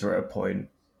the laser at a point?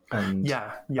 And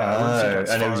yeah.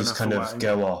 and it would just kind of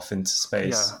go off into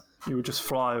space. Yeah, it would just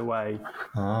fly away.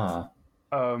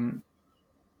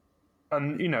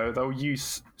 And they'll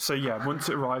use... So once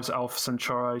it arrives at Alpha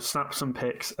Centauri, snap some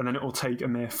pics, and then it will take a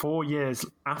mere 4 years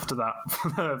after that for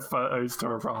the photos to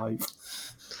arrive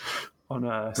on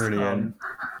Earth. Brilliant.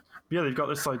 They've got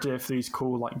this idea for these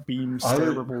cool beam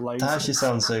steerable lasers. That actually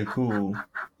sounds so cool.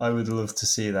 I would love to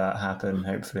see that happen,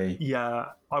 hopefully. Yeah,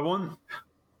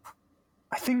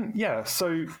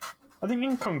 so I think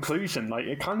in conclusion,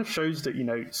 it kind of shows that,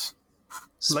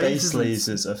 space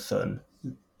lasers are fun.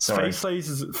 Sorry.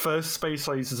 Space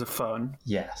lasers are fun.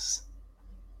 Yes.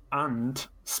 And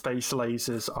space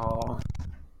lasers are,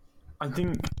 I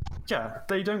think,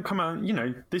 they don't come out,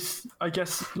 I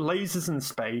guess lasers in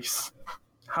space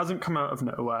hasn't come out of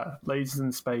nowhere. Lasers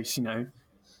in space,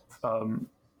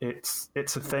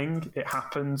 it's a thing. It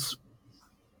happens.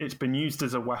 It's been used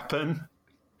as a weapon.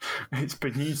 It's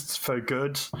been used for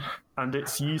good, and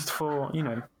it's used for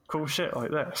cool shit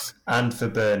like this. And for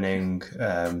burning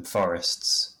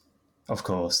forests, of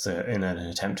course, in an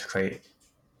attempt to create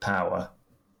power.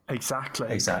 Exactly.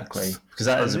 Because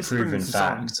that is a proven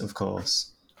fact, of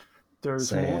course. There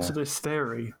is more to this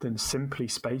theory than simply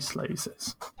space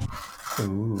lasers.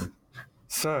 Ooh.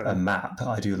 So a map.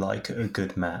 I do like a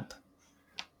good map.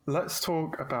 Let's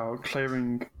talk about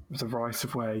clearing the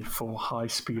right-of-way for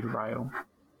high-speed rail.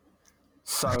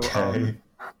 So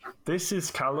this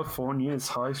is California's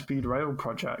high-speed rail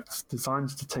project, designed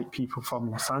to take people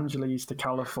from Los Angeles to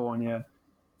California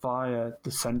via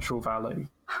the Central Valley.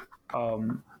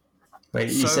 Wait,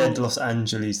 you said Los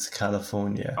Angeles to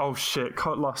California. Oh shit,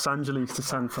 cut Los Angeles to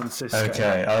San Francisco.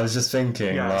 Okay, I was just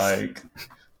thinking,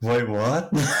 wait, what?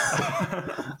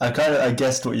 I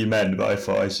guessed what you meant, but I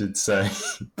thought I should say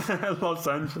Los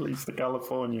Angeles to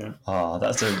California. Oh,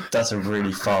 that's a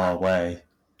really far way.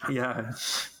 Yeah,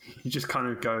 you just kind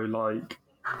of go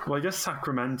I guess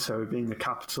Sacramento being the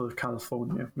capital of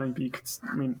California, maybe you could,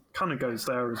 kind of goes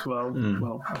there as well.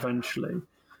 Well, eventually.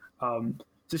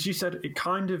 So she said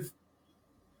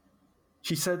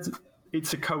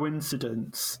it's a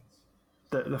coincidence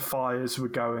that the fires were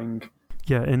going.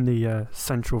 Yeah, in the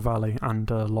Central Valley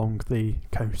and along the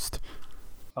coast.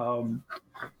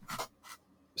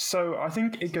 So I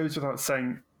think it goes without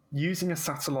saying, using a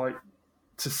satellite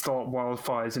to start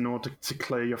wildfires in order to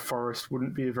clear your forest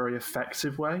wouldn't be a very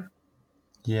effective way.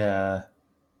 Yeah.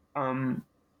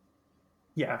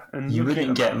 Yeah, and you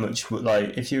wouldn't get much.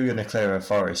 If you were going to clear a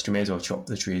forest, you may as well chop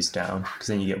the trees down because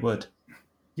then you get wood.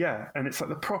 Yeah, and it's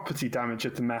the property damage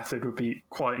of the method would be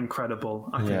quite incredible.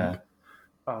 I think.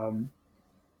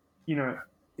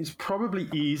 It's probably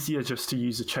easier just to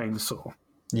use a chainsaw.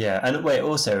 Yeah, and wait,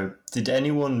 also, did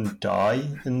anyone die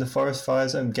in the forest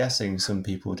fires? I'm guessing some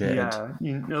people did. Yeah,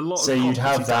 a lot. So you'd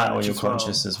have that on your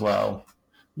conscience as well.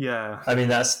 Yeah. I mean,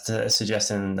 that's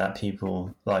suggesting that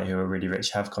people who are really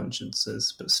rich have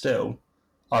consciences, but still,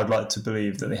 I'd like to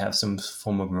believe that they have some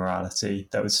form of morality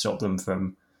that would stop them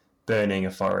from burning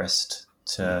a forest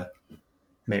to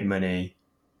make money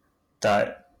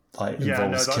that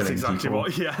involves killing people.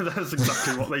 That's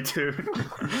exactly what they do.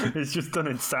 It's just done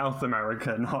in South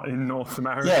America, not in North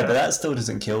America. Yeah, but that still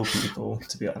doesn't kill people,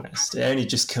 to be honest. It only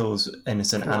just kills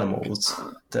innocent animals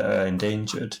that are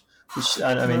endangered. Which,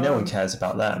 no one cares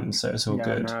about them, so it's all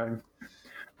good.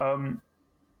 No.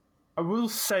 I will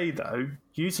say, though,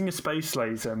 using a space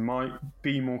laser might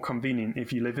be more convenient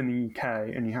if you live in the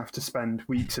UK and you have to spend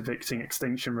weeks evicting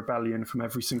Extinction Rebellion from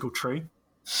every single tree.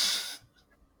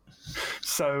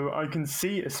 So I can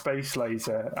see a space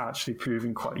laser actually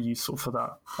proving quite useful for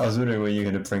that. I was wondering when you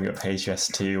were going to bring up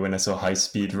HS2 when I saw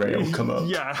high-speed rail come up.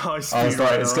 Yeah, high-speed rail. I was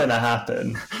like, it's going to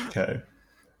happen. Okay.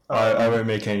 I won't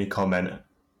make any comment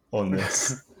on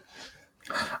this.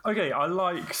 Okay,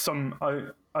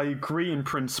 I agree in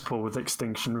principle with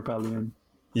Extinction Rebellion.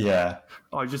 Yeah.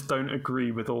 I just don't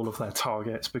agree with all of their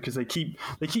targets because they keep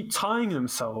tying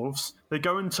themselves. They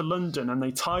go into London and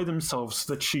they tie themselves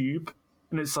to the tube,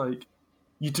 and it's like,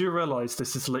 you do realise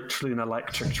this is literally an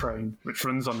electric train which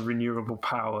runs on renewable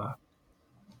power.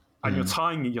 And you're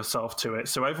tying yourself to it,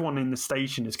 so everyone in the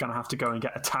station is going to have to go and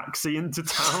get a taxi into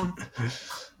town.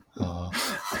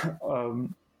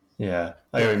 Yeah,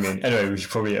 I know what you mean. Anyway, we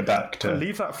should probably get back to...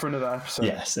 Leave that for another episode.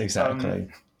 Yes, exactly.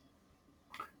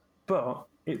 But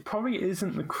it probably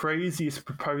isn't the craziest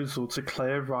proposal to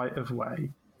clear right-of-way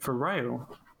for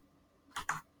rail.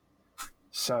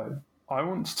 So, I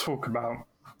want to talk about...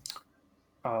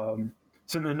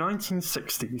 So in the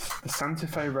 1960s, the Santa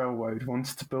Fe Railroad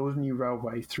wanted to build a new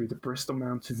railway through the Bristol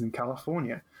Mountains in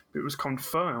California, but it was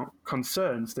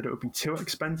concerned that it would be too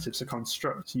expensive to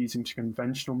construct using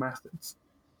conventional methods.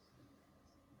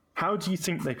 How do you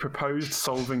think they proposed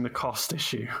solving the cost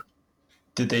issue?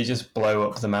 Did they just blow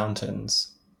up the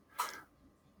mountains?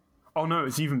 Oh no,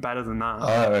 it's even better than that.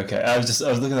 Oh, okay. I was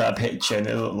looking at that picture and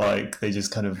it looked like they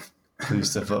just kind of blew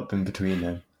stuff up in between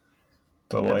them.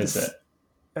 But what is it?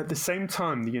 At the same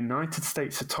time, the United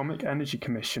States Atomic Energy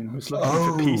Commission was looking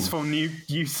for peaceful new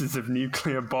uses of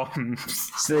nuclear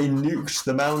bombs. So they nuked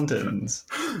the mountains?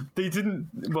 They didn't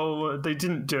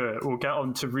do it. We'll get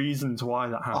on to reasons why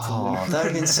that happened. Oh, that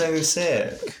would have been so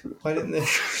sick. Why didn't they?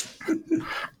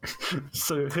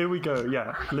 So here we go.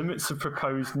 Yeah, limits of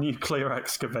proposed nuclear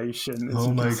excavation.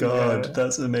 Oh my god,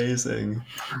 that's amazing.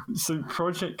 So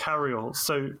Project Carryall.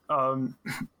 So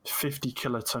 50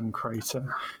 kiloton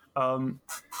crater.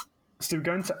 So we're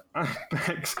going to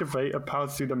excavate a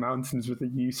path through the mountains with the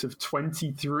use of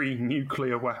 23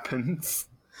 nuclear weapons.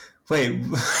 Wait,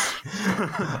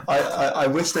 I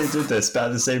wish they did this, but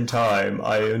at the same time,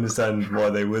 I understand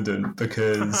why they wouldn't,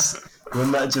 because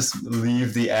wouldn't that just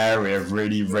leave the area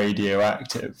really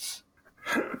radioactive?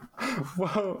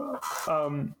 Well,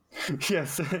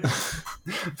 yes.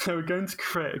 So we're going to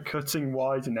create a cutting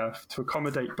wide enough to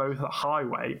accommodate both a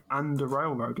highway and a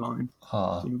railroad line.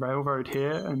 Ah. So railroad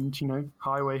here and,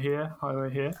 highway here, highway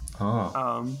here.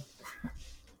 Ah.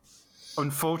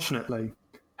 Unfortunately,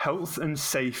 health and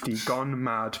safety gone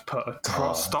mad put a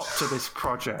stop to this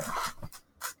project.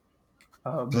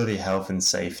 Bloody health and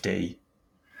safety.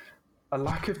 A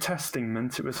lack of testing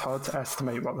meant it was hard to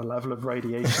estimate what the level of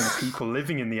radiation people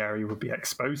living in the area would be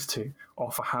exposed to, or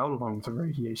for how long the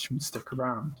radiation would stick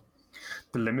around.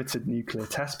 The Limited Nuclear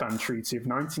Test Ban Treaty of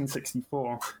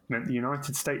 1964 meant the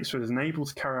United States was unable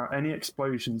to carry out any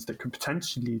explosions that could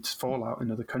potentially lead to fallout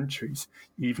in other countries,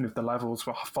 even if the levels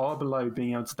were far below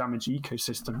being able to damage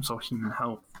ecosystems or human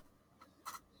health.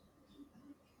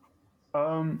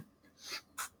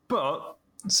 But...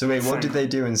 So wait, what did they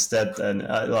do instead then?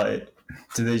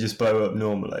 Did they just blow up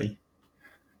normally?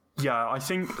 Yeah, I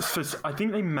think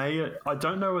they may... I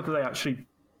don't know whether they actually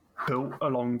built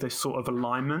along this sort of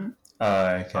alignment. Oh,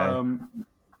 okay.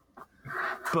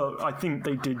 But I think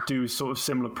they did do sort of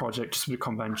similar projects with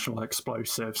conventional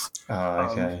explosives. Oh,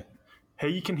 okay. Here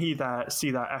you can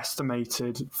see that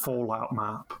estimated fallout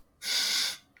map.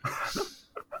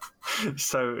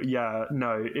 So, yeah,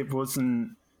 no, it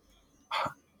wasn't...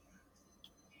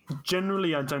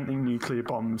 Generally, I don't think nuclear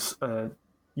bombs... the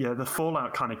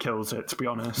fallout kind of kills it, to be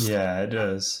honest. Yeah, it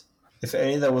does. If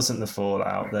only there wasn't the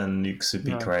fallout, then nukes would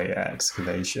be great at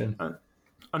excavation.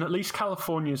 And at least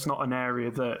California is not an area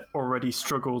that already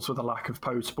struggles with a lack of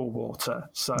potable water.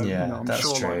 So I'm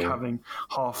sure true. Having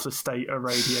half the state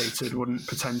irradiated wouldn't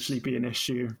potentially be an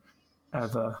issue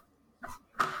ever.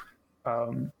 I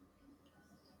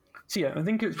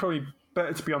think it's probably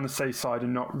better to be on the safe side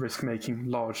and not risk making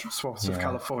large swaths of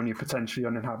California potentially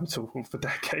uninhabitable for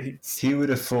decades. Who would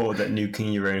have thought that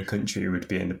nuking your own country would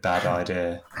be a bad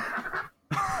idea?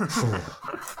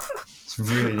 It's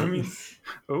really...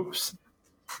 oops.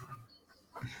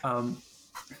 But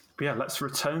let's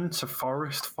return to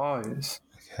forest fires.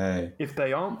 Okay. If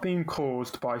they aren't being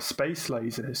caused by space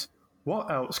lasers,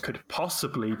 what else could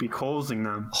possibly be causing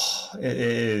them? It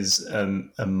is a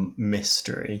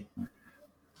mystery.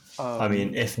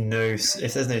 If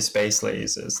there's no space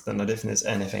lasers, then I don't think there's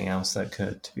anything else that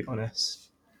could, to be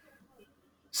honest.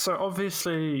 So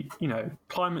obviously,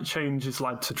 climate change has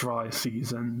led to dry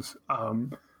seasons,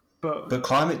 but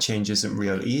climate change isn't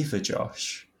real either,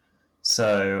 Josh.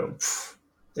 So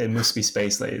it must be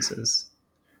space lasers.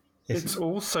 It's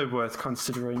also worth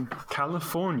considering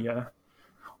California.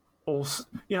 Also,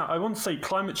 I want to say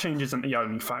climate change isn't the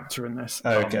only factor in this.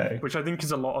 Okay. Which I think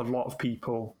is a lot of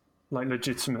people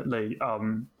legitimately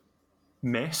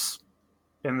miss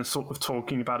in the sort of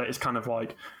talking about it. It's kind of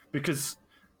because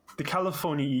the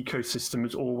California ecosystem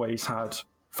has always had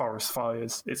forest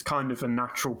fires. It's kind of a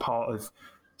natural part of,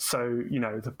 so,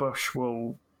 the bush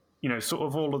will, sort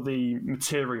of all of the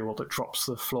material that drops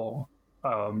to the floor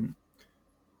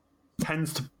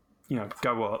tends to,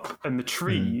 go up, and the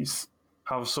trees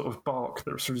have sort of bark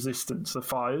that's resistant to the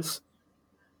fires,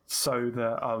 so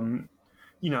that,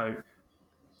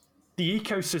 the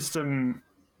ecosystem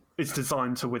is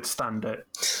designed to withstand it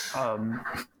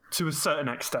to a certain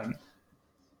extent.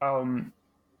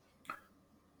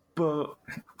 But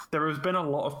there has been a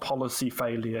lot of policy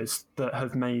failures that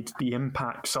have made the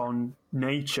impacts on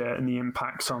nature and the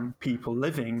impacts on people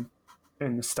living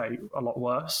in the state a lot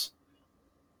worse.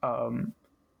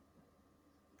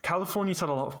 California's had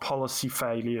a lot of policy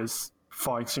failures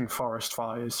fighting forest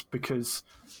fires because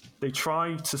they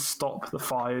try to stop the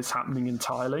fires happening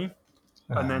entirely.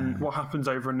 And then what happens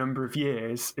over a number of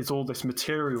years is all this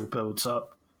material builds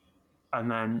up, and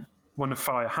then when a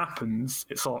fire happens,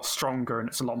 it's a lot stronger and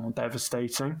it's a lot more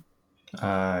devastating.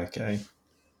 Okay.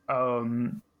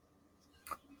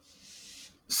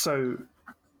 So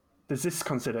there's this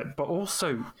considered, but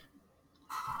also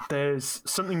there's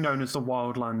something known as the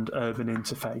wildland-urban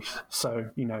interface. So,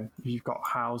 you've got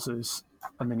houses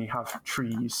and then you have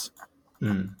trees.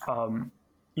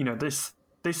 This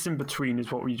in between is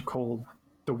what we'd call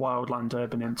the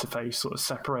wildland-urban interface, sort of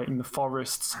separating the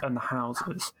forests and the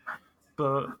houses.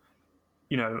 But,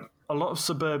 a lot of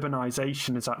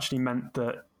suburbanization has actually meant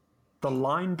that the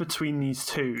line between these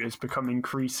two has become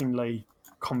increasingly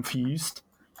confused.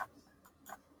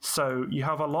 So you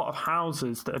have a lot of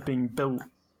houses that are being built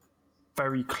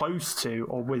very close to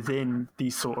or within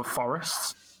these sort of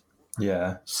forests.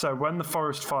 Yeah. So when the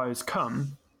forest fires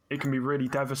come, it can be really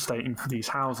devastating for these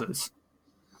houses.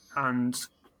 And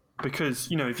because,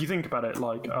 if you think about it,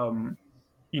 like,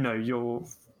 your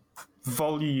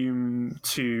volume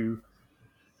to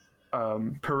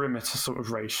perimeter sort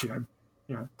of ratio,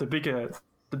 the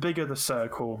bigger the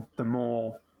circle, the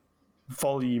more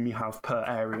volume you have per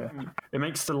area. It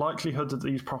makes the likelihood that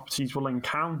these properties will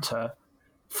encounter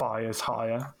fires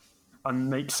higher and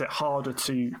makes it harder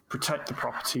to protect the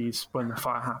properties when the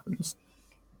fire happens.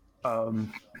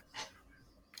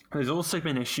 There's also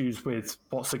been issues with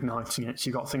what's igniting it. So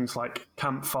you've got things like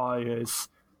campfires,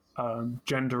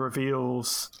 gender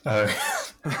reveals,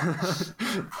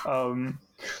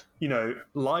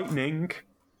 lightning.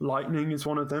 Lightning is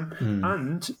one of them.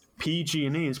 And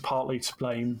PG&E is partly to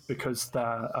blame because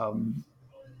their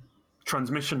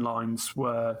transmission lines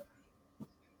were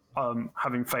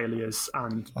having failures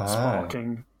and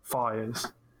sparking fires.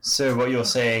 So what you're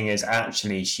saying is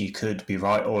actually she could be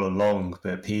right all along,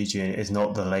 but PG&E is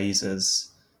not the lasers.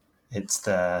 It's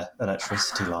the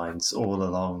electricity lines all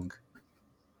along.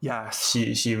 Yes.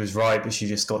 She was right, but she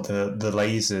just got the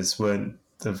lasers weren't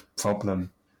the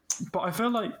problem. But I feel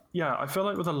like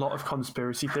with a lot of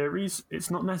conspiracy theories,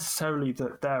 it's not necessarily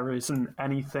that there isn't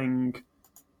anything.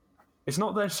 It's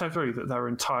not necessarily that they're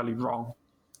entirely wrong.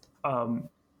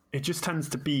 It just tends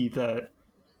to be that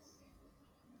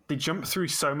they jump through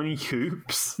so many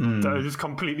hoops that are just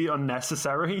completely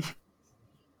unnecessary.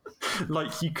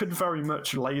 Like, you could very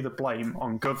much lay the blame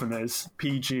on governors,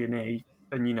 PG&E,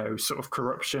 and, sort of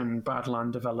corruption, bad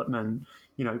land development,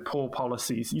 poor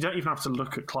policies. You don't even have to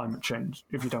look at climate change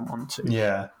if you don't want to.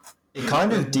 Yeah. It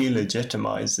kind of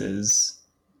delegitimizes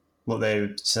what they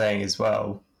were saying as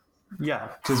well. Yeah.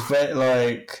 Because,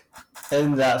 like,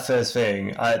 in that first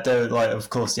thing, I don't, like, of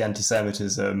course, the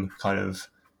anti-Semitism kind of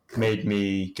made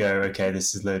me go, okay,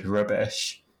 this is a load of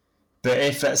rubbish. But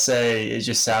if, let's say, it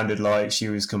just sounded like she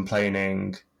was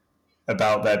complaining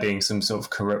about there being some sort of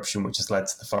corruption which has led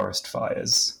to the forest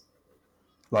fires,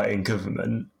 like in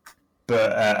government,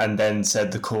 but and then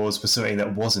said the cause was something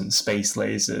that wasn't space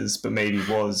lasers, but maybe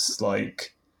was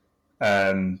like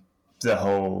the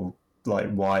whole like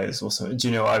wires or something. Do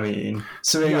you know what I mean?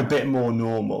 Something a bit more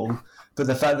normal. But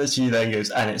the fact that she then goes,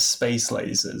 and it's space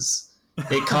lasers,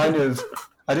 it kind of,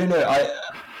 I don't know,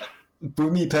 for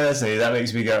me personally, that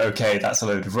makes me go, okay, that's a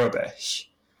load of rubbish.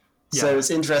 Yeah. So it's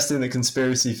interesting that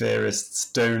conspiracy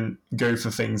theorists don't go for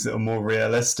things that are more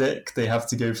realistic. They have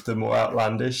to go for the more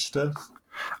outlandish stuff.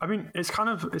 I mean, it's kind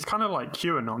of like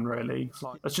QAnon, really.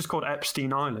 It's just called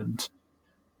Epstein Island.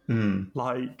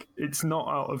 Like, it's not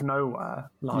out of nowhere.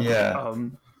 Like,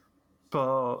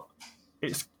 but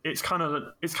it's kind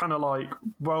of like,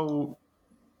 well,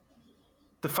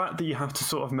 the fact that you have to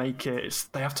sort of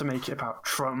they have to make it about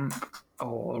Trump,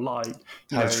 or like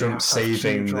how Trump's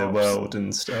saving the world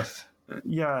and stuff.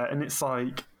 Yeah, and it's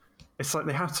like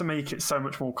they have to make it so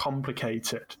much more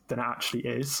complicated than it actually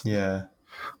is. Yeah.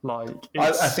 Like,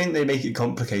 I think they make it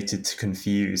complicated to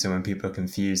confuse, and when people are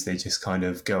confused, they just kind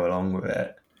of go along with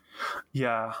it.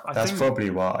 Yeah. That's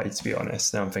probably why, to be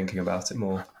honest. Now I'm thinking about it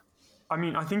more. I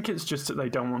mean, I think it's just that they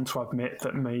don't want to admit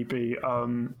that maybe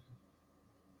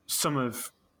some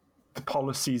of the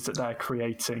policies that they're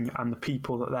creating and the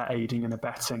people that they're aiding and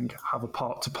abetting have a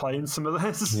part to play in some of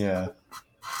this. Yeah.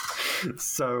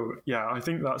 So, yeah, I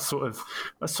think that's sort of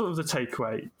the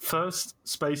takeaway. First,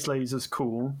 space lasers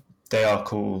cool. They are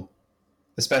cool,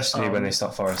 especially when they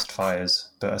start forest fires,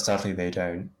 but sadly they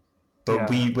don't. But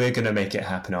we're going to make it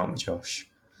happen, aren't we, Josh?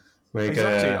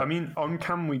 Exactly. I mean, on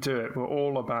Can We Do It, we're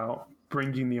all about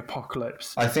bringing the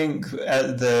apocalypse. I think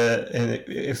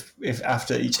if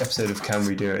after each episode of Can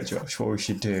We Do It, Josh, what we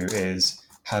should do is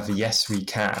have a Yes We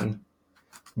Can,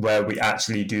 where we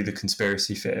actually do the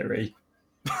conspiracy theory.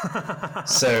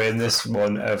 So in this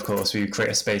one, of course, we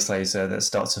create a space laser that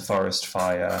starts a forest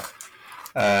fire.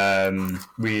 In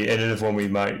another one, we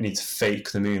might need to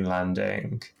fake the moon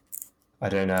landing. I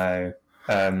don't know.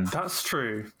 That's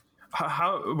true.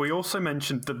 How we also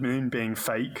mentioned the moon being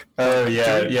fake. Oh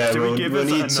yeah, we'll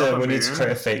need to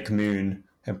create a fake moon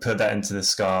and put that into the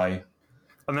sky.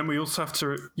 And then we also have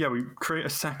to we create a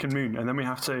second moon, and then we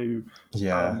have to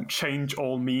change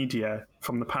all media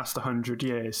from the past 100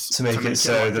 years to make it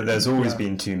so that there's always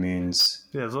been two moons.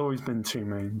 Yeah, there's always been two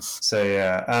moons. So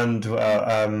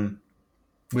and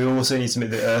we also need to make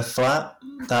the Earth flat.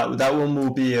 That one will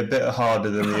be a bit harder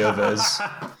than the others,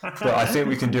 but I think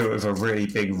we can do it with a really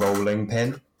big rolling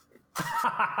pin.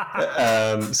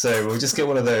 So we'll just get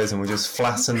one of those and we'll just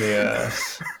flatten the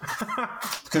Earth.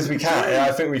 Because we can. Yeah,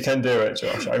 I think we can do it,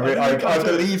 Josh. I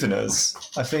believe in us.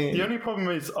 I think the only problem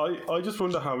is I just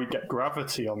wonder how we get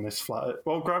gravity on this flat.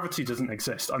 Well, gravity doesn't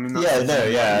exist. I mean,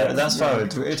 that's fine.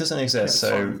 It doesn't exist,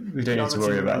 so we don't need to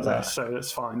worry about that. So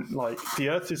it's fine. Like the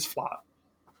Earth is flat,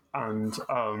 and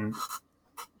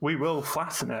we will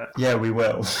flatten it. Yeah, we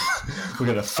will. We're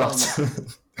gonna flatten.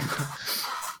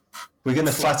 We're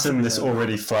gonna flatten this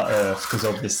already flat Earth because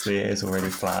obviously it is already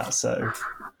flat. So.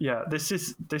 Yeah, this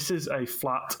is a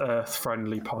flat Earth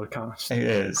friendly podcast. It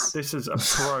is. This is a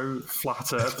pro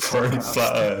flat Earth pro podcast.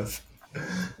 Flat Earth.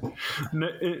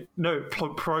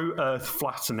 Pro Earth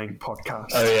flattening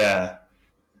podcast. Oh yeah.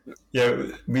 Yeah,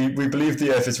 we believe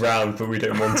the Earth is round, but we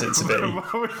don't want it to be.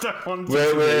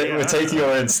 We're taking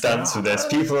our own stance with this.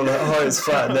 People are like, "Oh, it's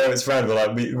flat." No, it's round. We're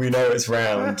like, we know it's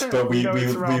round, but we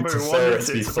prefer it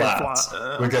to be flat.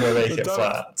 We're gonna make it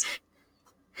flat.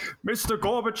 Mr.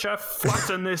 Gorbachev,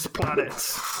 flatten this planet.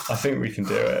 I think we can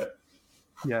do it.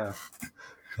 Yeah.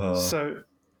 Oh. So,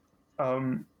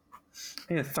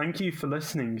 thank you for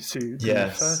listening to the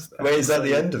first episode. Wait, is that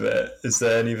the end of it? Is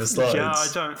there any other slides? Yeah, I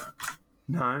don't.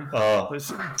 No. Oh.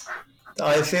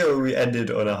 I feel we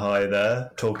ended on a high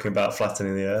there, talking about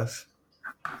flattening the Earth.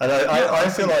 And I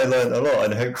feel I learned a lot,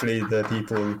 and hopefully the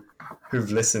people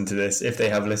who've listened to this, if they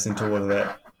have listened to all of it,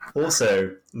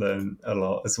 also learn a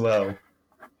lot as well.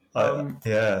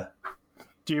 Yeah.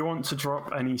 Do you want to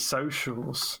drop any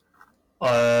socials?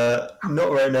 Not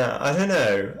right now. I don't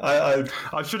know.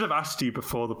 I should have asked you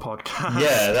before the podcast.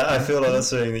 Yeah, I feel like that's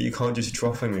something that you can't just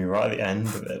drop on me right at the end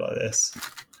of it like this.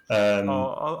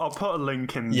 I'll put a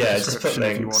link in the description. Just put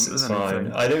links. If you want. It's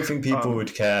fine. I don't think people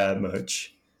would care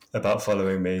much about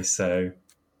following me, so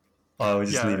I'll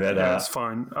just leave it at that. Yeah, it's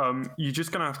fine. You're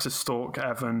just going to have to stalk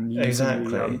Evan.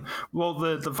 Exactly.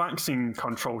 The vaccine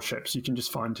control ships, you can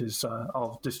just find his...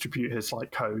 I'll distribute his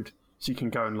code so you can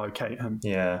go and locate him.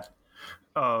 Yeah.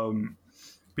 But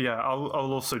yeah,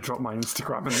 I'll also drop my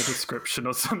Instagram in the description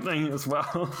or something as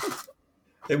well.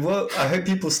 I hope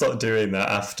people start doing that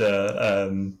after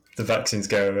the vaccines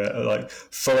go away. Like,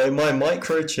 follow my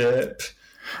microchip.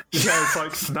 Yeah, it's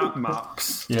like Snap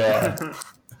Maps. Yeah.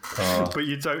 But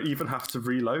you don't even have to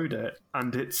reload it,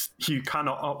 and you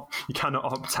cannot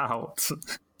opt out.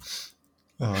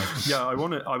 Yeah, I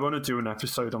want to do an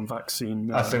episode on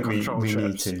vaccine. I think we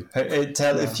need to.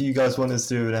 If you guys want us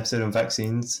to do an episode on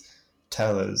vaccines,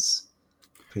 tell us,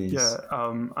 please. Yeah,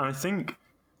 and I think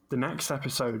the next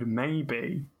episode may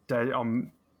be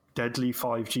on deadly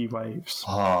 5G waves.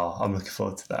 I'm looking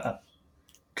forward to that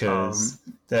because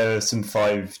there are some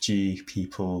 5G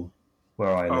people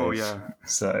where I live. Oh yeah.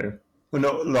 So,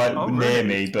 well, not near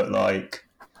me, but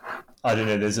I don't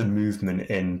know. There's a movement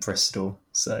in Bristol,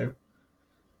 so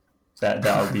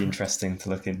that'll be interesting to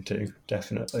look into.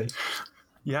 Definitely.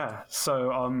 Yeah.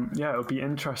 So it'll be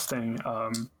interesting.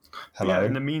 Hello. Yeah,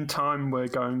 in the meantime, we're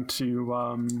going to.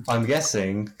 I'm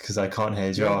guessing because I can't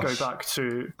hear Josh. Go back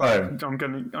to. I'm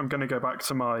gonna go back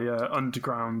to my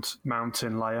underground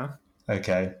mountain layer.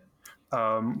 Okay.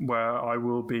 Where I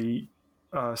will be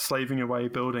slaving away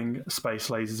building space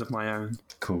lasers of my own.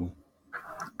 Cool.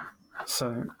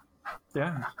 So,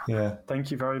 yeah. Yeah.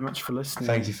 Thank you very much for listening.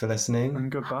 Thank you for listening. And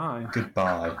goodbye.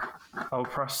 Goodbye. I'll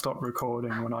press stop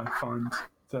recording when I find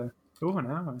the. Oh, an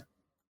hour.